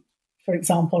 For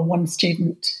example, one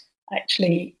student,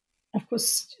 actually, of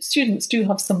course, students do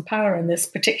have some power in this,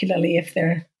 particularly if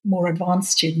they're more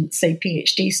advanced students, say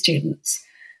PhD students.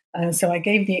 So I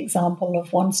gave the example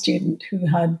of one student who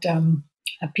had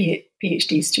a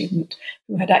PhD student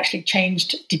who had actually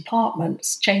changed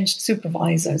departments, changed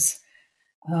supervisors,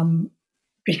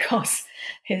 because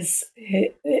his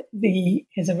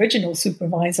original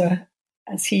supervisor,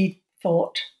 as he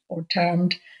thought or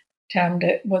termed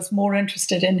it, was more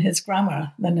interested in his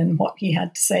grammar than in what he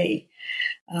had to say.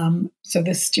 So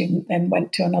this student then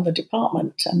went to another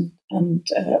department and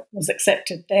was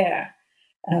accepted there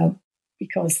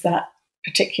because that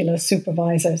particular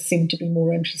supervisor seemed to be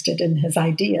more interested in his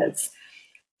ideas.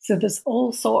 So there's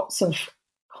all sorts of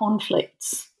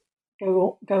conflicts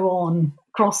go on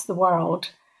across the world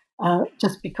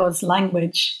just because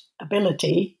language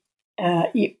ability,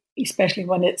 especially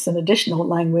when it's an additional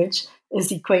language,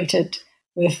 is equated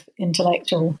with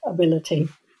intellectual ability.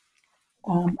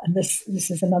 And this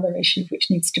is another issue which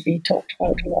needs to be talked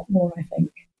about a lot more, I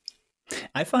think.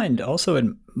 I find also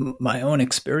in my own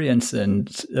experience and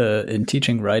in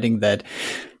teaching writing that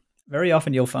very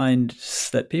often you'll find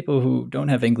that people who don't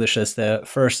have English as their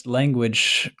first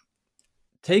language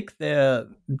take their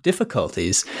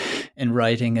difficulties in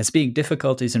writing as being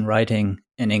difficulties in writing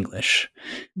in English,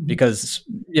 because,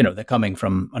 they're coming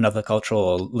from another cultural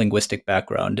or linguistic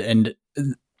background. And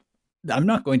I'm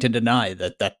not going to deny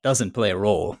that that doesn't play a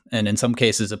role. And in some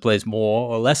cases, it plays more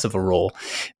or less of a role.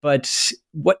 But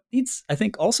what needs, I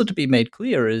think, also to be made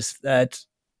clear is that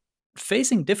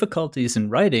facing difficulties in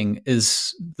writing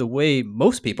is the way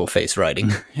most people face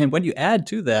writing. And when you add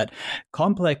to that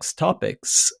complex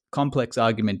topics, complex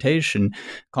argumentation,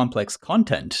 complex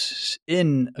content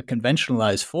in a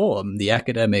conventionalized form, the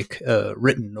academic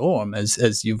written norm,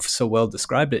 as you've so well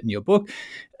described it in your book,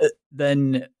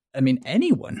 then,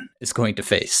 anyone is going to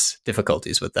face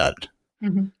difficulties with that.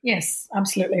 Mm-hmm. Yes,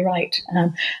 absolutely right.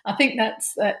 I think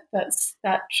that's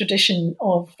that tradition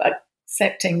of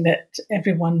accepting that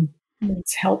everyone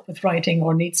needs help with writing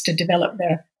or needs to develop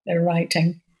their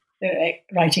writing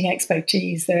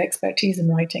expertise. Their expertise in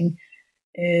writing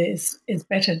is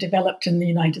better developed in the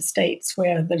United States,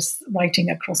 where there's writing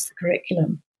across the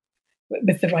curriculum,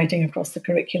 with the writing across the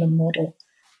curriculum model.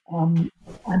 And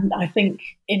I think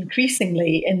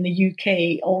increasingly in the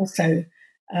UK also,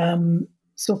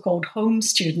 so-called home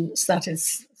students, that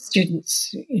is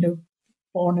students,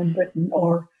 born in Britain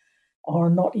or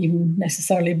not even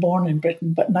necessarily born in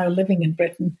Britain, but now living in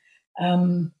Britain,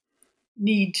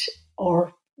 need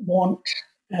or want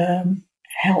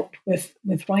help with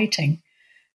writing.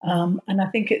 And I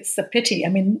think it's a pity.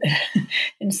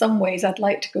 In some ways, I'd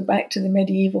like to go back to the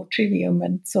medieval trivium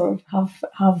and sort of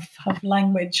have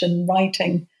language and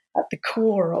writing at the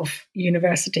core of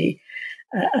university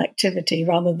activity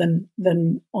rather than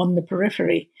on the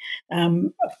periphery.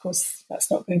 Of course,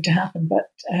 that's not going to happen, but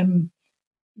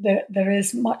there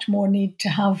is much more need to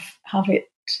have it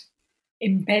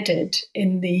embedded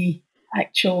in the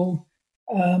actual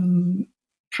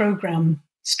program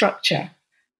structure,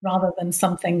 rather than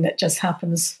something that just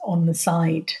happens on the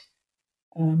side.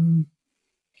 One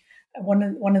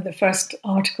of the first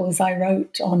articles I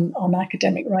wrote on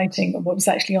academic writing, what was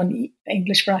actually on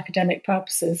English for academic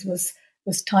purposes,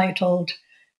 was titled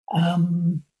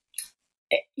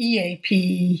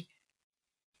EAP,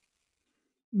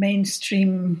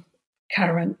 Mainstream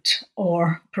Current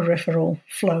or Peripheral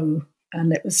Flow,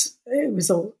 and it was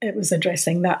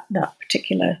addressing that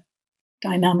particular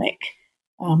dynamic.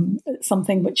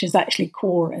 Something which is actually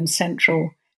core and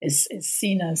central is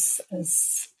seen as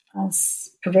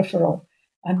peripheral,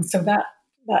 and so that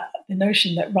the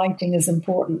notion that writing is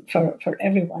important for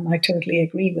everyone, I totally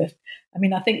agree with. I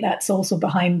think that's also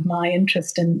behind my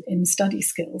interest in study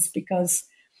skills, because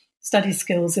study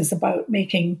skills is about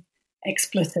making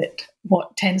explicit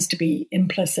what tends to be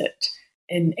implicit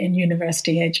in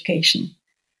university education.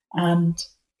 And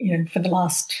for the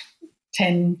last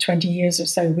 10, 20 years or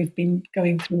so, we've been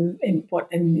going through what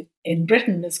in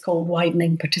Britain is called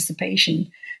widening participation.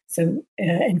 So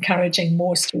encouraging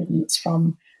more students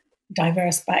from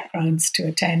diverse backgrounds to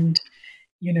attend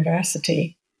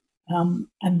university. And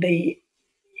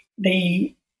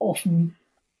they often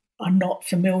are not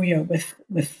familiar with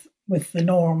the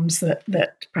norms that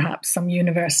perhaps some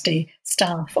university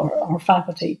staff or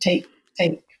faculty take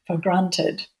for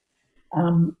granted.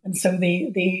 And so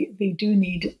they do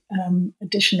need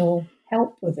additional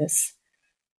help with this.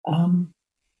 And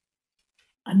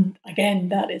again,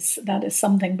 that is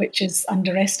something which is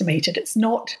underestimated. It's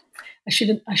not. I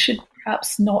should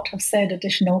perhaps not have said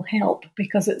additional help,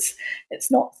 because it's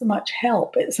not so much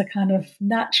help. It's a kind of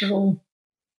natural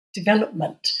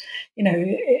development.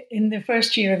 In the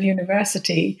first year of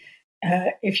university,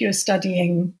 if you're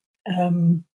studying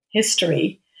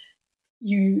history,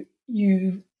 you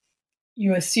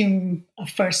assume a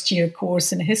first year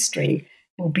course in history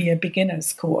will be a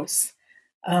beginner's course.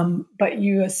 But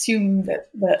you assume that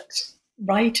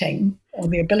writing, or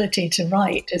the ability to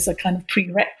write, is a kind of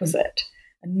prerequisite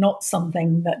and not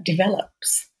something that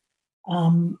develops.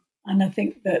 And I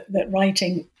think that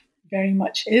writing very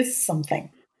much is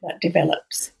something that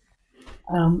develops.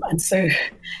 And so,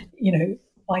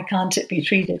 why can't it be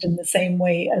treated in the same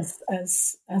way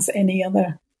as any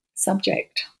other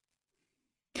subject?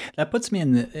 That puts me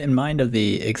in mind of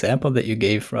the example that you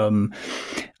gave from,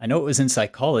 I know it was in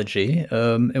psychology.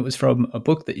 It was from a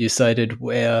book that you cited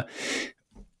where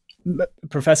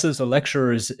professors or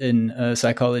lecturers in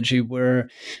psychology were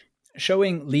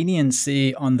showing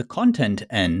leniency on the content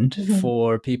end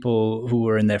for people who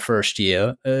were in their first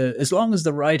year, as long as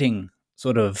the writing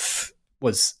sort of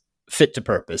was fit to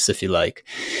purpose, if you like.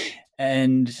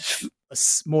 And a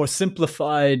more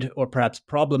simplified or perhaps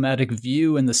problematic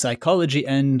view in the psychology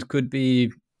end could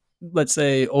be, let's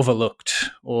say, overlooked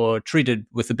or treated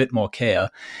with a bit more care.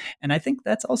 And I think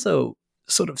that's also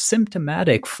sort of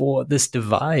symptomatic for this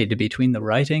divide between the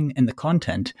writing and the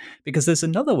content, because there's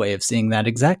another way of seeing that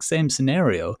exact same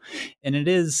scenario. And it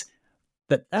is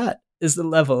that is the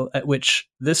level at which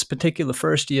this particular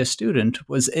first year student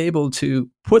was able to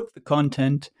put the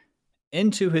content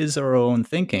into his or her own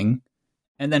thinking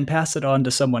and then pass it on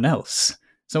to someone else.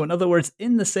 So in other words,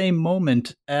 in the same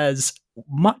moment, as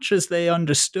much as they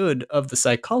understood of the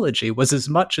psychology was as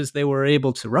much as they were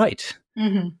able to write.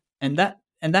 And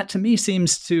that to me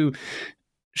seems to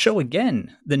show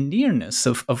again the nearness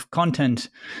of content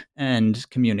and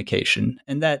communication.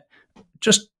 And that,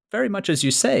 just very much as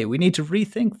you say, we need to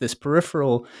rethink this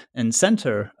peripheral and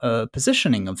center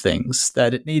positioning of things,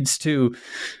 that it needs to,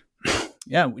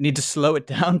 we need to slow it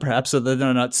down perhaps so that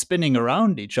they're not spinning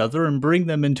around each other, and bring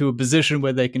them into a position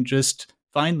where they can just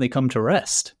finally come to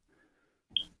rest.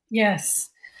 Yes.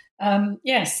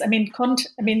 Yes. I mean,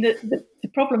 the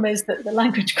problem is that the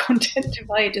language content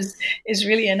divide is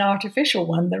really an artificial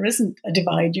one. There isn't a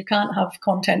divide. You can't have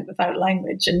content without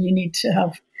language, and you need to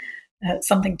have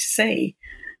something to say.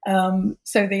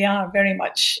 So they are very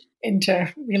much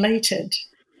interrelated.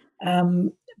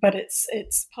 But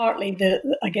it's partly the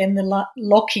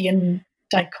Lockean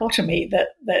dichotomy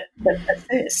that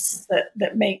exists,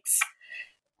 that makes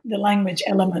the language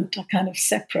element a kind of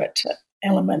separate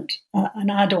element,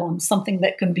 an add-on, something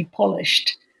that can be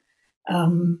polished,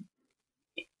 rather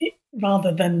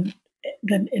than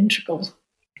integral.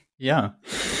 Yeah.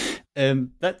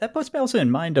 That puts me also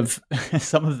in mind of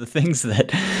some of the things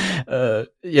that,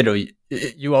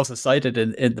 you also cited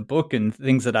in the book, and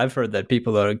things that I've heard that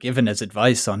people are given as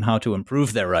advice on how to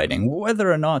improve their writing,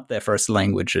 whether or not their first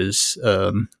language is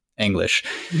English.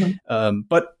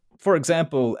 But for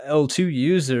example, L2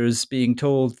 users being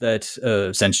told that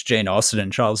since Jane Austen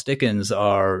and Charles Dickens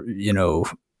are,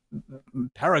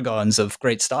 paragons of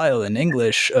great style in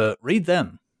English, read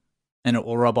them and it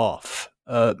will rub off.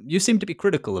 You seem to be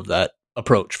critical of that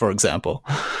approach, for example.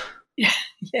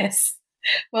 Yes.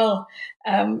 Well,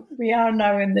 we are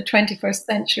now in the 21st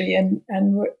century, and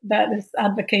that is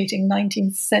advocating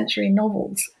 19th century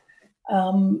novels,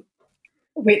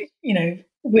 which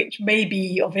may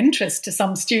be of interest to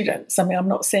some students. I mean, I'm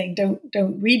not saying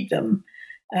don't read them,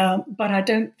 but I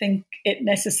don't think it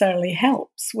necessarily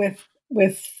helps with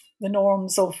the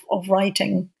norms of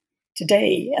writing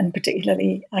today, and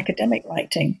particularly academic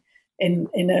writing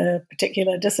in a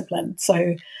particular discipline.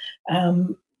 So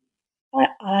I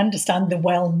understand the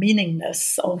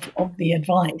well-meaningness of the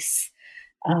advice,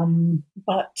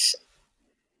 but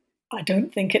I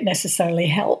don't think it necessarily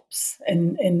helps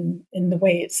in the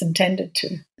way it's intended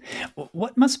to.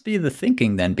 What must be the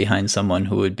thinking then behind someone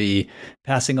who would be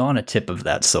passing on a tip of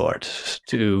that sort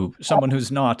to someone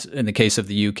who's not, in the case of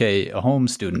the UK, a home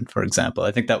student, for example?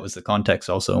 I think that was the context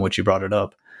also in which you brought it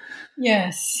up.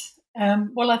 Yes.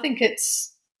 Well, I think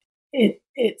it's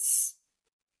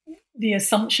the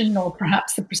assumption, or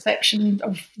perhaps the perception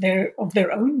of their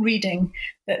own reading,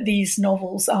 that these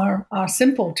novels are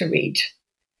simple to read.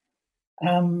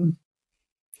 They're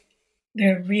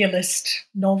realist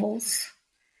novels.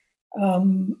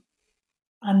 And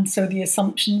so the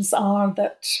assumptions are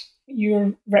that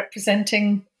you're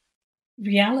representing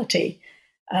reality.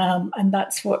 And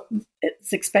that's what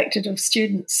it's expected of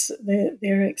students.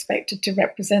 They're expected to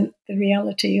represent the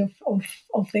reality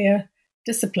of their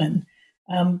discipline.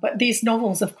 But these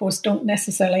novels, of course, don't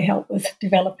necessarily help with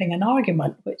developing an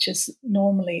argument, which is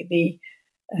normally the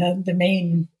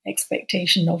main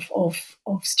expectation of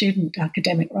student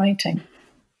academic writing.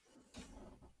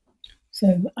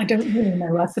 So I don't really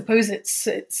know. I suppose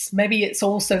it's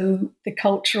also the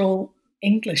cultural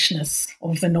Englishness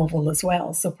of the novel as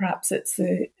well. So perhaps it's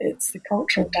the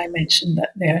cultural dimension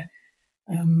that they're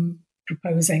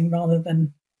proposing, rather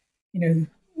than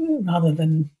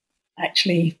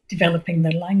actually developing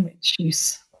their language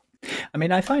use. I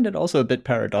mean, I find it also a bit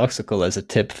paradoxical as a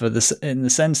tip for this, in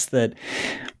the sense that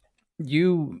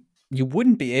you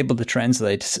wouldn't be able to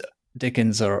translate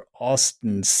Dickens or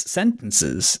Austen's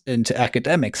sentences into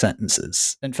academic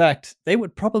sentences. In fact, they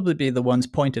would probably be the ones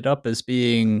pointed up as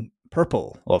being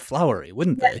purple or flowery,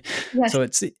 wouldn't they? Yes. So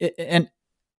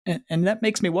and that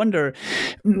makes me wonder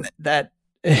that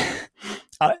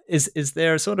is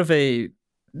there sort of a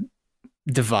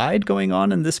divide going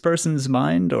on in this person's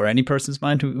mind or any person's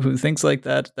mind who thinks like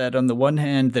that on the one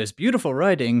hand there's beautiful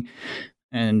writing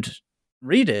and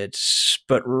read it,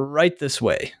 but write this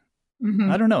way.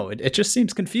 I don't know. It just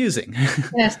seems confusing.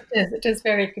 Yes, it is. It is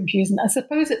very confusing. I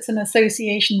suppose it's an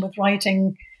association with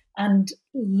writing and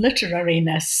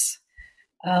literariness.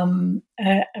 I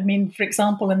mean, for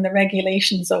example, in the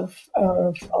regulations of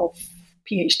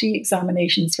PhD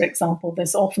examinations, for example,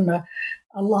 there's often a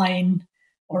line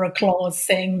or a clause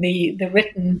saying the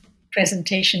written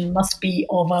presentation must be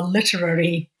of a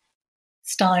literary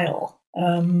style.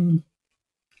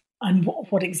 And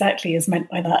what exactly is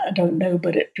meant by that, I don't know,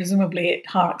 but presumably it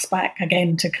harks back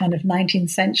again to kind of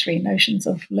 19th century notions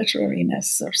of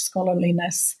literariness or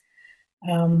scholarliness,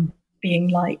 being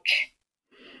like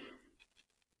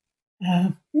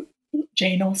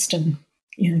Jane Austen,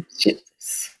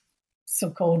 she's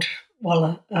so-called,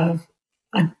 an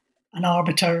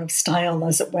arbiter of style,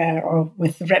 as it were, or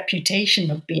with the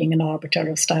reputation of being an arbiter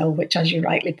of style, which, as you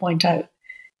rightly point out,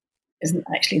 isn't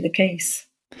actually the case.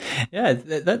 Yeah,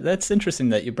 that's interesting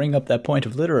that you bring up that point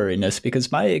of literariness,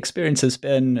 because my experience has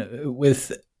been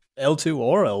with L2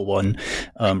 or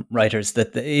L1 writers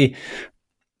that they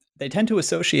tend to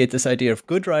associate this idea of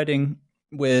good writing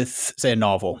with, say, a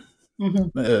novel,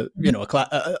 a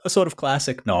sort of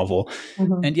classic novel,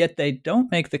 and yet they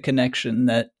don't make the connection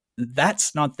that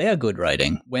that's not their good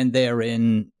writing when they're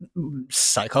in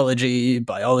psychology,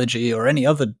 biology, or any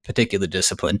other particular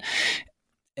discipline.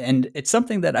 And it's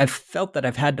something that I've felt that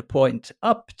I've had to point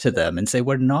up to them and say,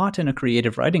 we're not in a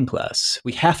creative writing class.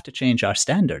 We have to change our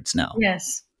standards now.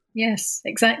 Yes,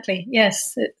 exactly.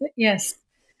 Yes.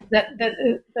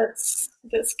 That's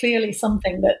clearly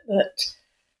something that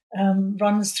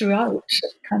runs throughout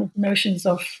kind of notions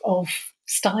of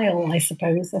style, I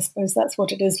suppose. I suppose that's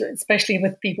what it is, especially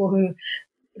with people who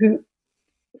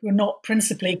are not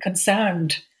principally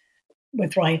concerned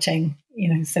with writing,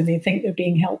 so they think they're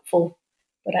being helpful,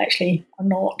 but actually are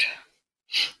not,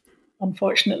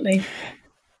 unfortunately.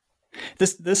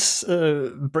 This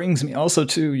brings me also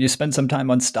to, you spend some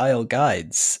time on style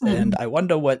guides, and I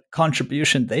wonder what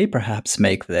contribution they perhaps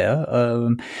make there.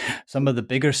 Some of the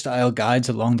bigger style guides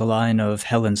along the line of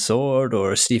Helen Sword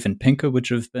or Steven Pinker, which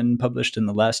have been published in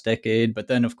the last decade. But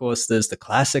then, of course, there's the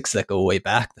classics that go way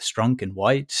back, the Strunk and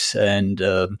White, and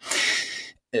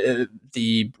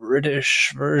the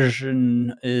British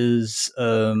version is...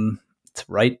 to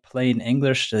write plain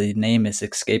English. The name is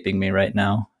escaping me right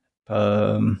now.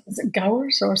 Is it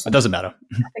Gowers or something? It doesn't matter.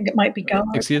 I think it might be Gowers.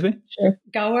 Excuse me? Sure.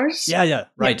 Gowers? Yeah,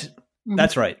 right. Yeah.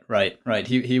 That's right.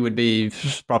 He would be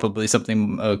probably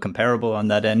something comparable on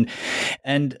that end.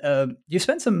 And you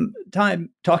spent some time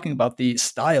talking about the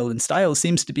style, and style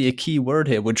seems to be a key word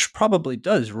here, which probably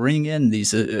does ring in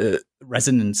these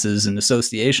resonances and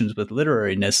associations with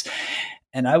literariness.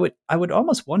 And I would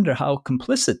almost wonder how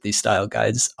complicit these style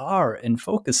guides are in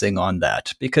focusing on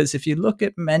that. Because if you look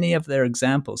at many of their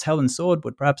examples, Helen Sword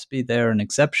would perhaps be there an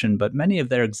exception, but many of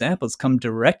their examples come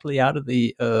directly out of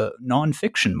the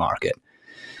nonfiction market.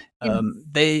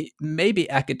 They may be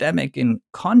academic in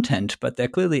content, but they're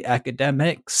clearly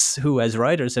academics who, as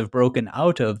writers, have broken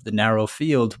out of the narrow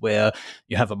field where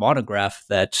you have a monograph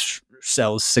that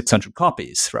sells 600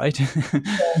 copies, right?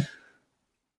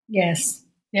 Yes.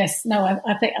 No,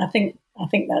 I think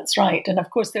that's right. And of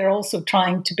course, they're also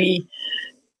trying to be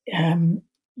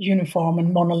uniform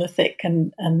and monolithic,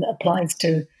 and applies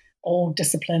to all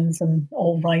disciplines and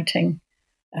all writing,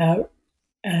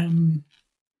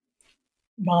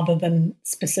 rather than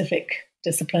specific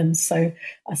disciplines. So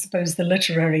I suppose the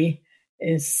literary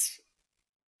is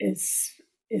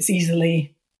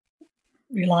easily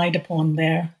relied upon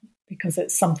there, because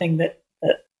it's something that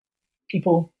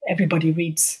everybody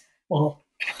reads. Well,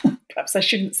 perhaps I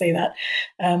shouldn't say that.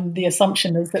 The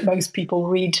assumption is that most people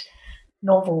read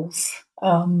novels,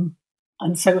 and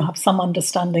so have some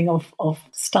understanding of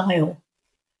style.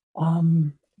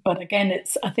 But again,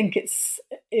 I think it's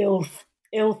ill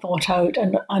thought out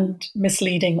and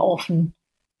misleading often.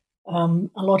 A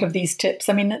lot of these tips,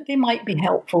 I mean, they might be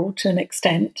helpful to an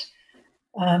extent.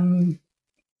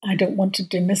 I don't want to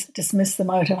dismiss them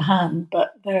out of hand,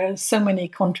 but there are so many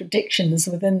contradictions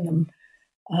within them.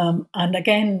 And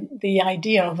again, the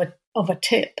idea of a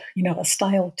tip, a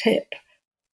style tip,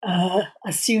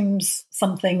 assumes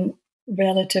something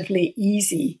relatively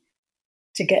easy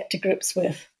to get to grips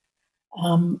with,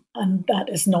 and that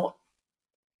is not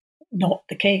not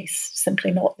the case,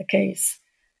 simply not the case.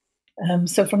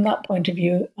 So from that point of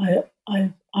view, I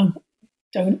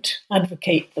don't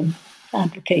advocate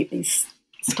these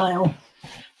style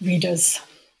readers.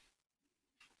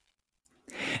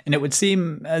 And it would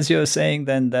seem, as you're saying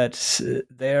then, that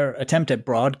their attempt at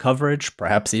broad coverage,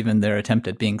 perhaps even their attempt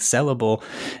at being sellable,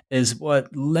 is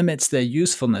what limits their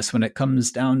usefulness when it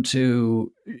comes down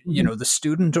to, the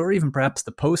student or even perhaps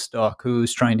the postdoc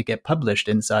who's trying to get published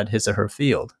inside his or her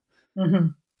field. Mm-hmm.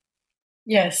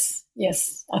 Yes,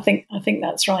 I think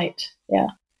that's right. Yeah,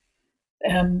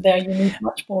 there you need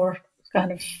much more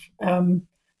kind of.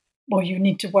 You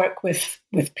need to work with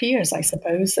peers, I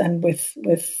suppose, and with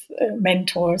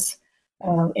mentors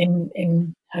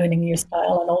in honing your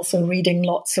style, and also reading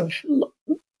lots of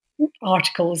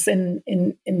articles in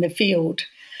the field,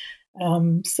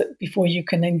 so before you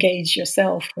can engage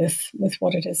yourself with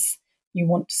what it is you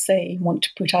want to say, want to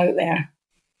put out there.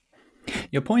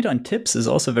 Your point on tips is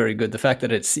also very good. The fact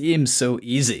that it seems so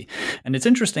easy. And it's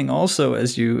interesting also,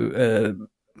 as you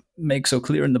make so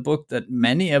clear in the book, that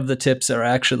many of the tips are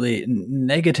actually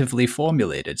negatively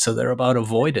formulated. So they're about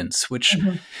avoidance, which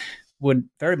would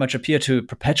very much appear to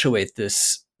perpetuate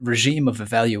this regime of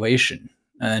evaluation.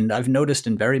 And I've noticed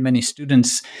in very many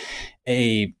students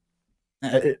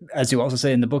as you also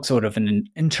say in the book, sort of an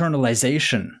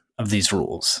internalization of these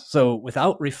rules. So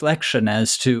without reflection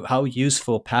as to how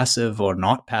useful passive or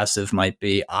not passive might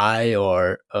be, I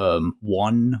or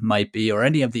one might be, or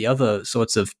any of the other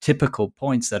sorts of typical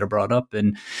points that are brought up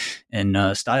in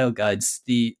style guides,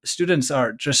 the students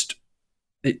are just,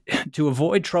 to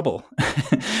avoid trouble,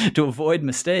 to avoid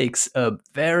mistakes,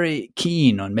 very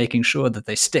keen on making sure that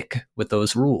they stick with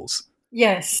those rules.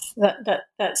 Yes,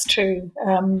 that's true,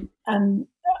 and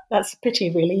that's a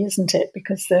pity, really, isn't it?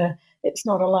 Because it's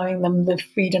not allowing them the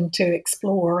freedom to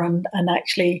explore and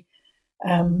actually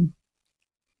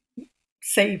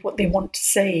say what they want to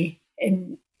say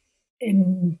in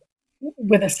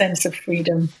with a sense of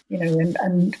freedom,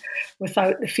 and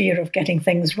without the fear of getting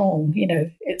things wrong.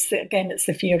 It's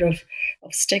the fear of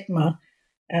stigma,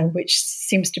 which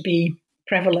seems to be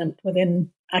prevalent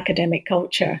within academic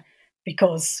culture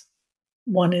because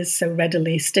one is so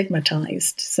readily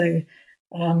stigmatized. So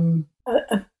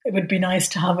it would be nice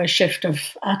to have a shift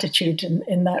of attitude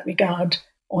in that regard,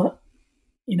 or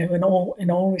in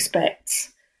all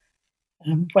respects,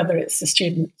 whether it's the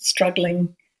student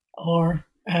struggling or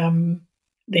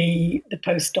the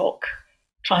postdoc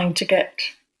trying to get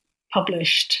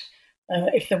published.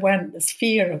 If there weren't this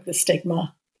fear of the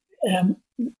stigma,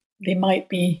 they might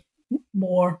be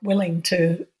more willing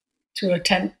to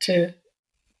attempt to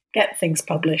get things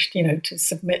published, to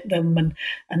submit them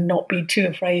and not be too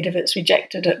afraid if it's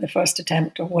rejected at the first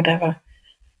attempt or whatever.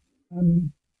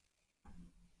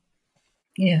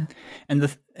 Yeah. And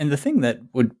the thing that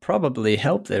would probably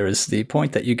help there is the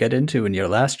point that you get into in your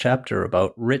last chapter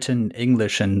about written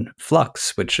English and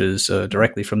flux, which is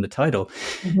directly from the title.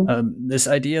 This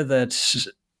idea that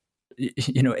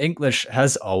English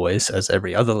has always, as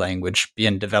every other language,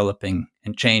 been developing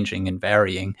and changing and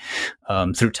varying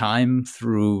through time,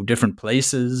 through different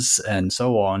places, and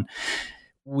so on.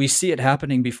 We see it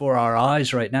happening before our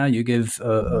eyes right now. You give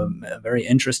a very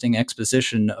interesting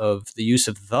exposition of the use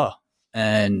of the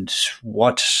and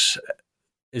what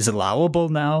is allowable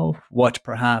now, what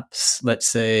perhaps, let's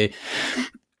say,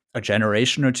 a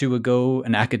generation or two ago,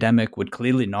 an academic would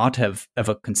clearly not have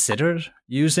ever considered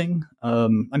using.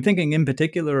 I'm thinking in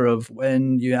particular of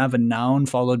when you have a noun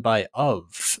followed by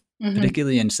of,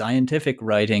 particularly in scientific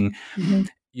writing,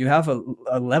 you have a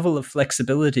level of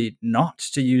flexibility not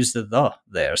to use the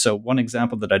there. So one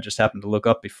example that I just happened to look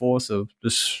up before, so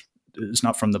this is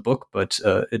not from the book, but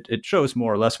it shows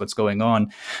more or less what's going on.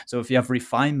 So if you have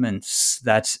refinements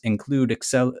that include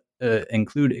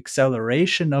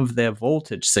acceleration of their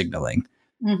voltage signaling.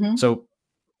 So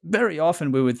very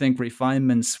often we would think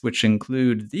refinements which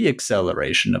include the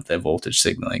acceleration of their voltage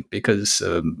signaling, because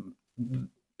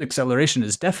acceleration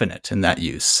is definite in that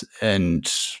use, and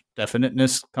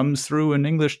definiteness comes through in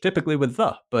English typically with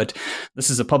the, but this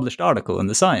is a published article in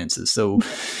the sciences. So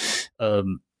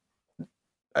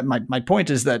my point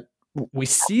is that we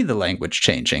see the language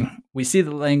changing. We see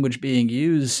the language being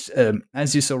used,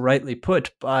 as you so rightly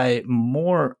put, by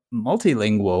more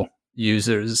multilingual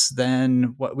users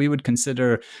than what we would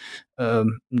consider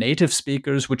native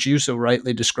speakers, which you so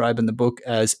rightly describe in the book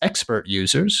as expert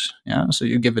users. Yeah, so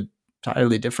you give a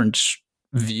entirely different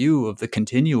view of the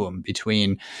continuum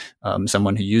between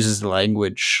someone who uses the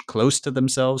language close to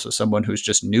themselves or someone who's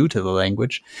just new to the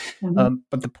language.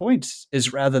 But the point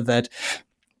is rather that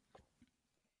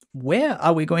where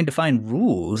are we going to find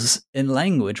rules in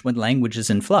language when language is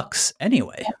in flux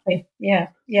anyway? Yeah.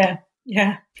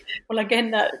 Well,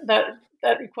 again,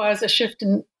 that requires a shift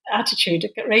in attitude, a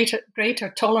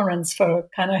greater tolerance for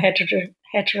kind of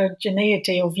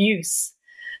heterogeneity of use,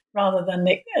 rather than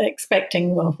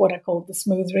expecting what I call the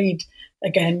smooth read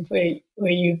again,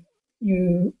 where you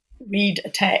read a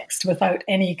text without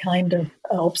any kind of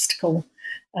obstacle.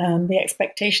 The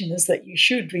expectation is that you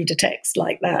should read a text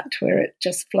like that, where it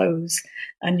just flows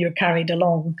and you're carried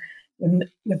along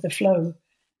with the flow.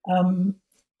 And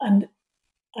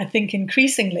I think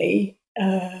increasingly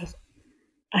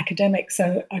academics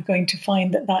are going to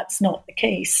find that that's not the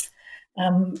case.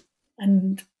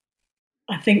 And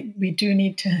I think we do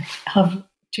need to have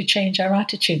to change our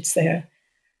attitudes there.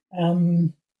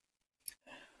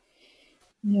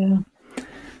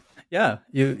 Yeah,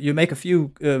 you make a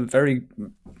few very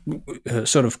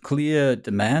sort of clear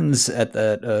demands at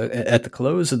the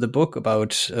close of the book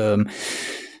about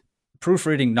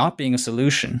proofreading not being a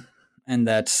solution, and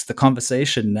that the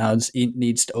conversation now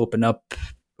needs to open up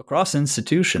across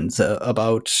institutions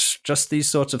about just these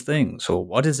sorts of things. So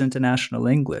what is international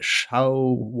English?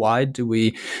 How wide do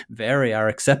we vary our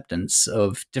acceptance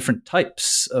of different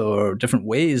types or different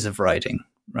ways of writing?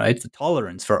 Right? The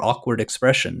tolerance for awkward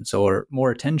expressions, or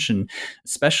more attention,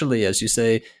 especially, as you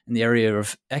say, in the area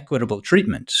of equitable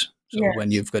treatment. So Yes.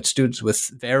 when you've got students with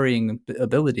varying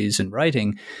abilities in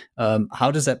writing,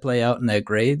 how does that play out in their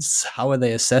grades? How are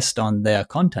they assessed on their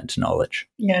content knowledge?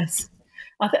 Yes.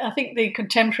 I think the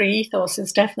contemporary ethos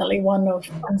is definitely one of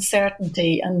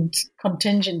uncertainty and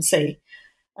contingency.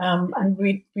 And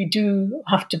we do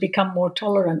have to become more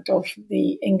tolerant of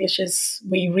the Englishes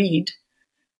we read.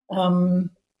 And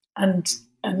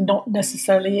not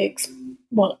necessarily,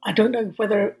 I don't know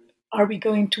whether, are we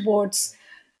going towards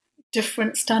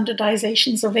different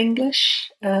standardizations of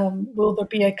English? Will there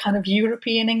be a kind of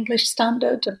European English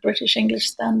standard, a British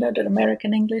English standard, an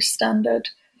American English standard,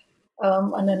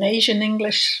 and an Asian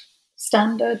English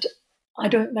standard? I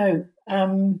don't know.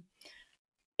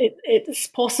 It's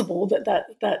possible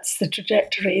that's the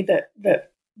trajectory that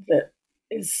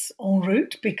is en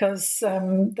route, because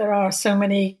there are so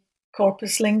many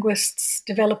corpus linguists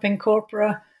developing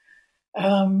corpora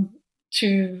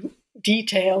to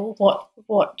detail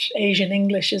what Asian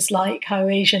English is like, how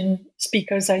Asian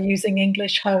speakers are using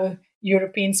English, how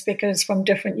European speakers from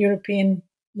different European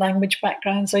language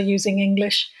backgrounds are using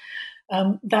English.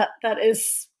 That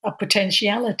is a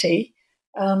potentiality.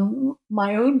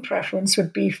 My own preference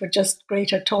would be for just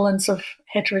greater tolerance of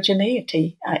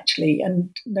heterogeneity, actually,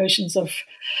 and notions of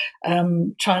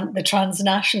the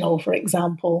transnational, for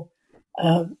example,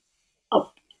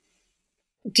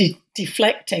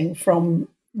 deflecting from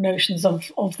notions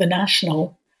of the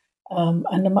national,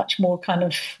 and a much more kind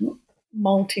of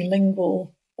multilingual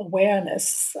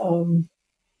awareness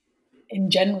in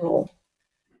general.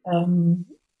 But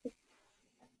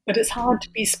it's hard to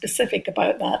be specific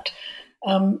about that.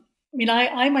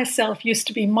 I myself used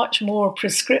to be much more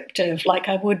prescriptive, like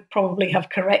I would probably have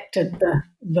corrected the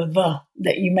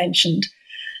that you mentioned.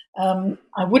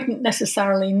 I wouldn't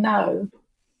necessarily now,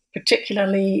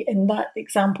 particularly in that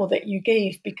example that you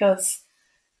gave, because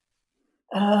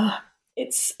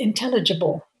it's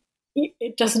intelligible.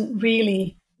 It doesn't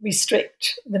really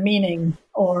restrict the meaning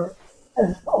or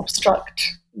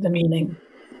obstruct the meaning.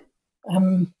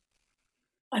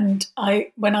 And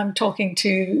when I'm talking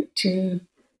to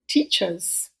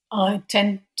teachers, I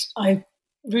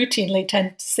routinely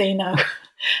tend to say now,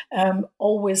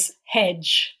 always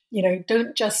hedge.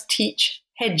 Don't just teach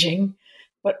hedging,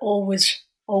 but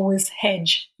always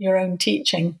hedge your own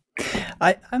teaching.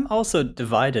 I'm also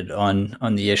divided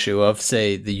on the issue of,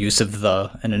 say, the use of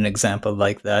the in an example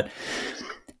like that,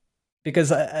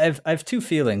 because I've two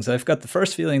feelings. I've got the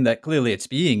first feeling that clearly it's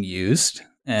being used,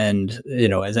 and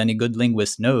as any good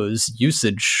linguist knows,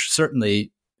 usage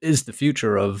certainly is the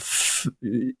future of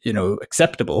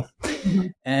acceptable, mm-hmm.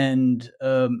 and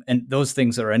those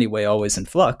things are anyway always in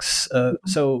flux.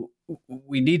 So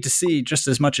we need to see, just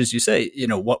as much as you say,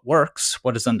 what works,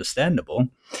 what is understandable.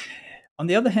 On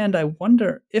the other hand, I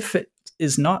wonder if it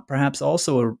is not perhaps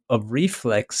also a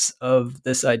reflex of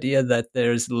this idea that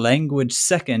there's language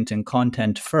second and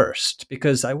content first.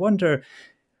 Because I wonder,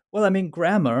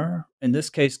 grammar, in this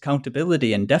case,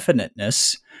 countability and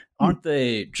definiteness, aren't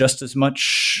they just as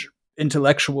much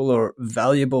intellectual or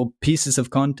valuable pieces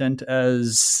of content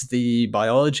as the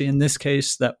biology, in this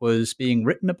case, that was being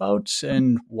written about?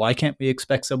 And why can't we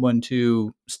expect someone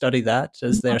to study that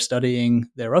as they're studying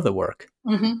their other work?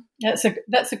 Mm-hmm.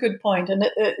 That's a good point, and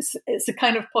it's a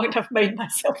kind of point I've made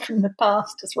myself in the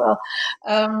past as well.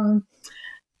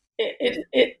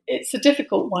 it's a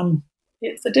difficult one.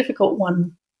 It's a difficult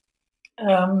one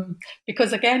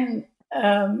because again,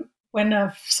 when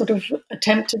I've sort of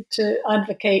attempted to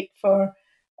advocate for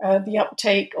the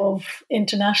uptake of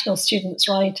international students'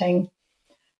 writing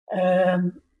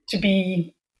to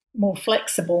be more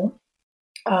flexible,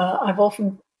 I've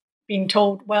often been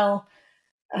told, well,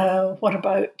 what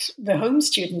about the home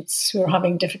students who are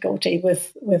having difficulty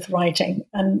with writing?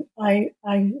 And I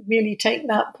really take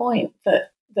that point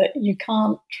that you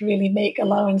can't really make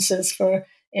allowances for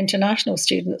international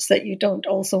students that you don't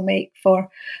also make for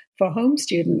home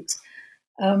students.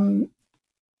 And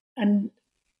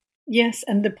yes,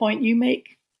 and the point you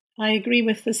make, I agree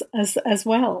with this as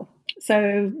well.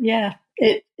 So yeah,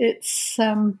 it's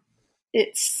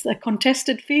a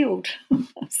contested field,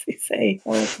 as they say,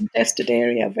 or a contested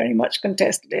area, very much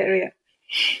contested area.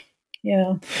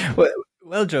 Yeah.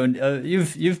 Well, Joan,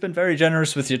 you've been very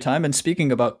generous with your time. And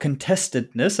speaking about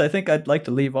contestedness, I think I'd like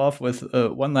to leave off with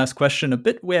one last question, a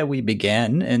bit where we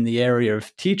began in the area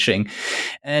of teaching.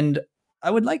 And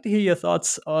I would like to hear your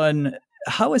thoughts on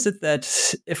how is it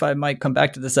that, if I might come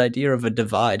back to this idea of a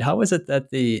divide, how is it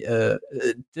that the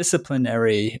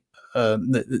disciplinary,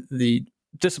 the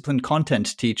disciplined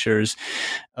content teachers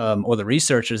or the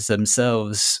researchers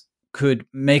themselves could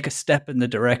make a step in the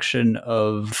direction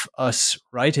of us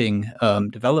writing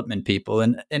development people?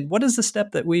 And what is the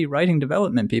step that we writing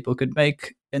development people could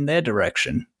make in their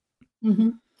direction? Mm-hmm.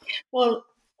 Well,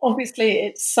 obviously,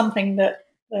 it's something that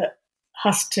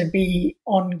has to be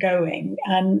ongoing.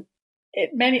 And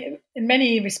in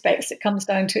many respects, it comes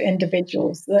down to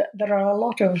individuals. There are a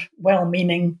lot of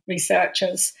well-meaning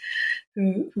researchers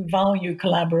who value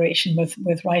collaboration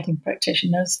with writing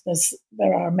practitioners.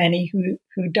 There are many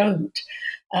who don't.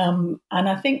 And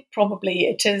I think probably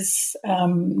it is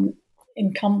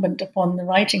incumbent upon the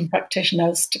writing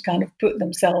practitioners to kind of put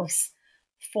themselves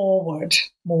forward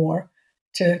more,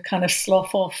 to kind of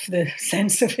slough off the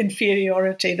sense of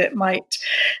inferiority that might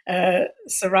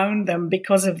surround them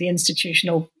because of the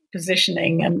institutional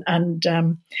positioning, and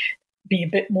be a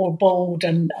bit more bold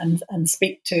and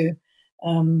speak to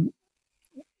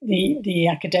the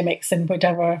academics in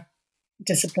whatever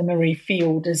disciplinary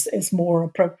field is more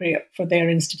appropriate for their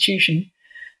institution,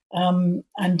 and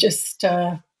just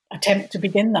attempt to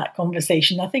begin that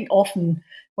conversation. I think often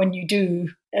when you do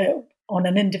on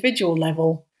an individual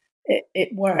level, it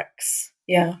works,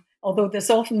 yeah. Although there's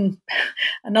often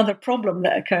another problem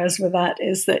that occurs with that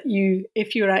is that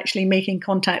if you're actually making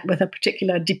contact with a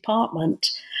particular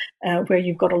department where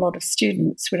you've got a lot of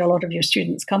students, where a lot of your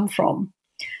students come from,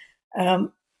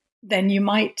 then you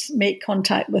might make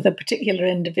contact with a particular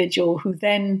individual who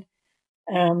then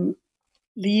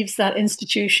leaves that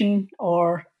institution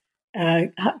or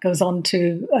goes on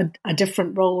to a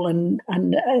different role and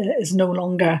is no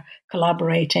longer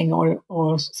collaborating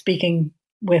or speaking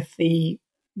with the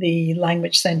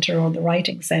language centre or the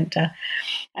writing centre,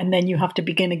 and then you have to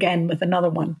begin again with another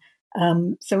one.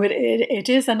 So it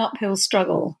is an uphill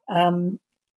struggle.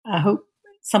 I hope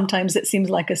sometimes it seems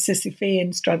like a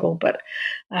Sisyphean struggle, but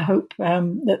I hope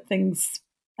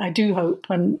I do hope,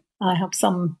 and I have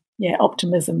some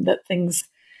optimism that things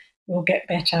will get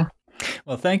better.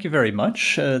 Well, thank you very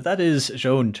much. That is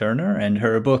Joan Turner, and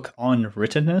her book on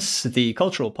Writtenness, The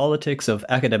Cultural Politics of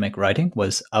Academic Writing,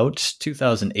 was out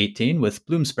 2018 with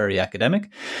Bloomsbury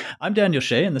Academic. I'm Daniel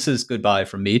Shea, and this is goodbye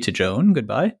from me to Joan.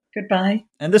 Goodbye. Goodbye.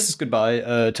 And this is goodbye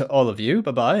to all of you.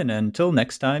 Bye-bye, and until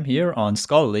next time here on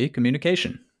Scholarly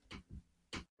Communication.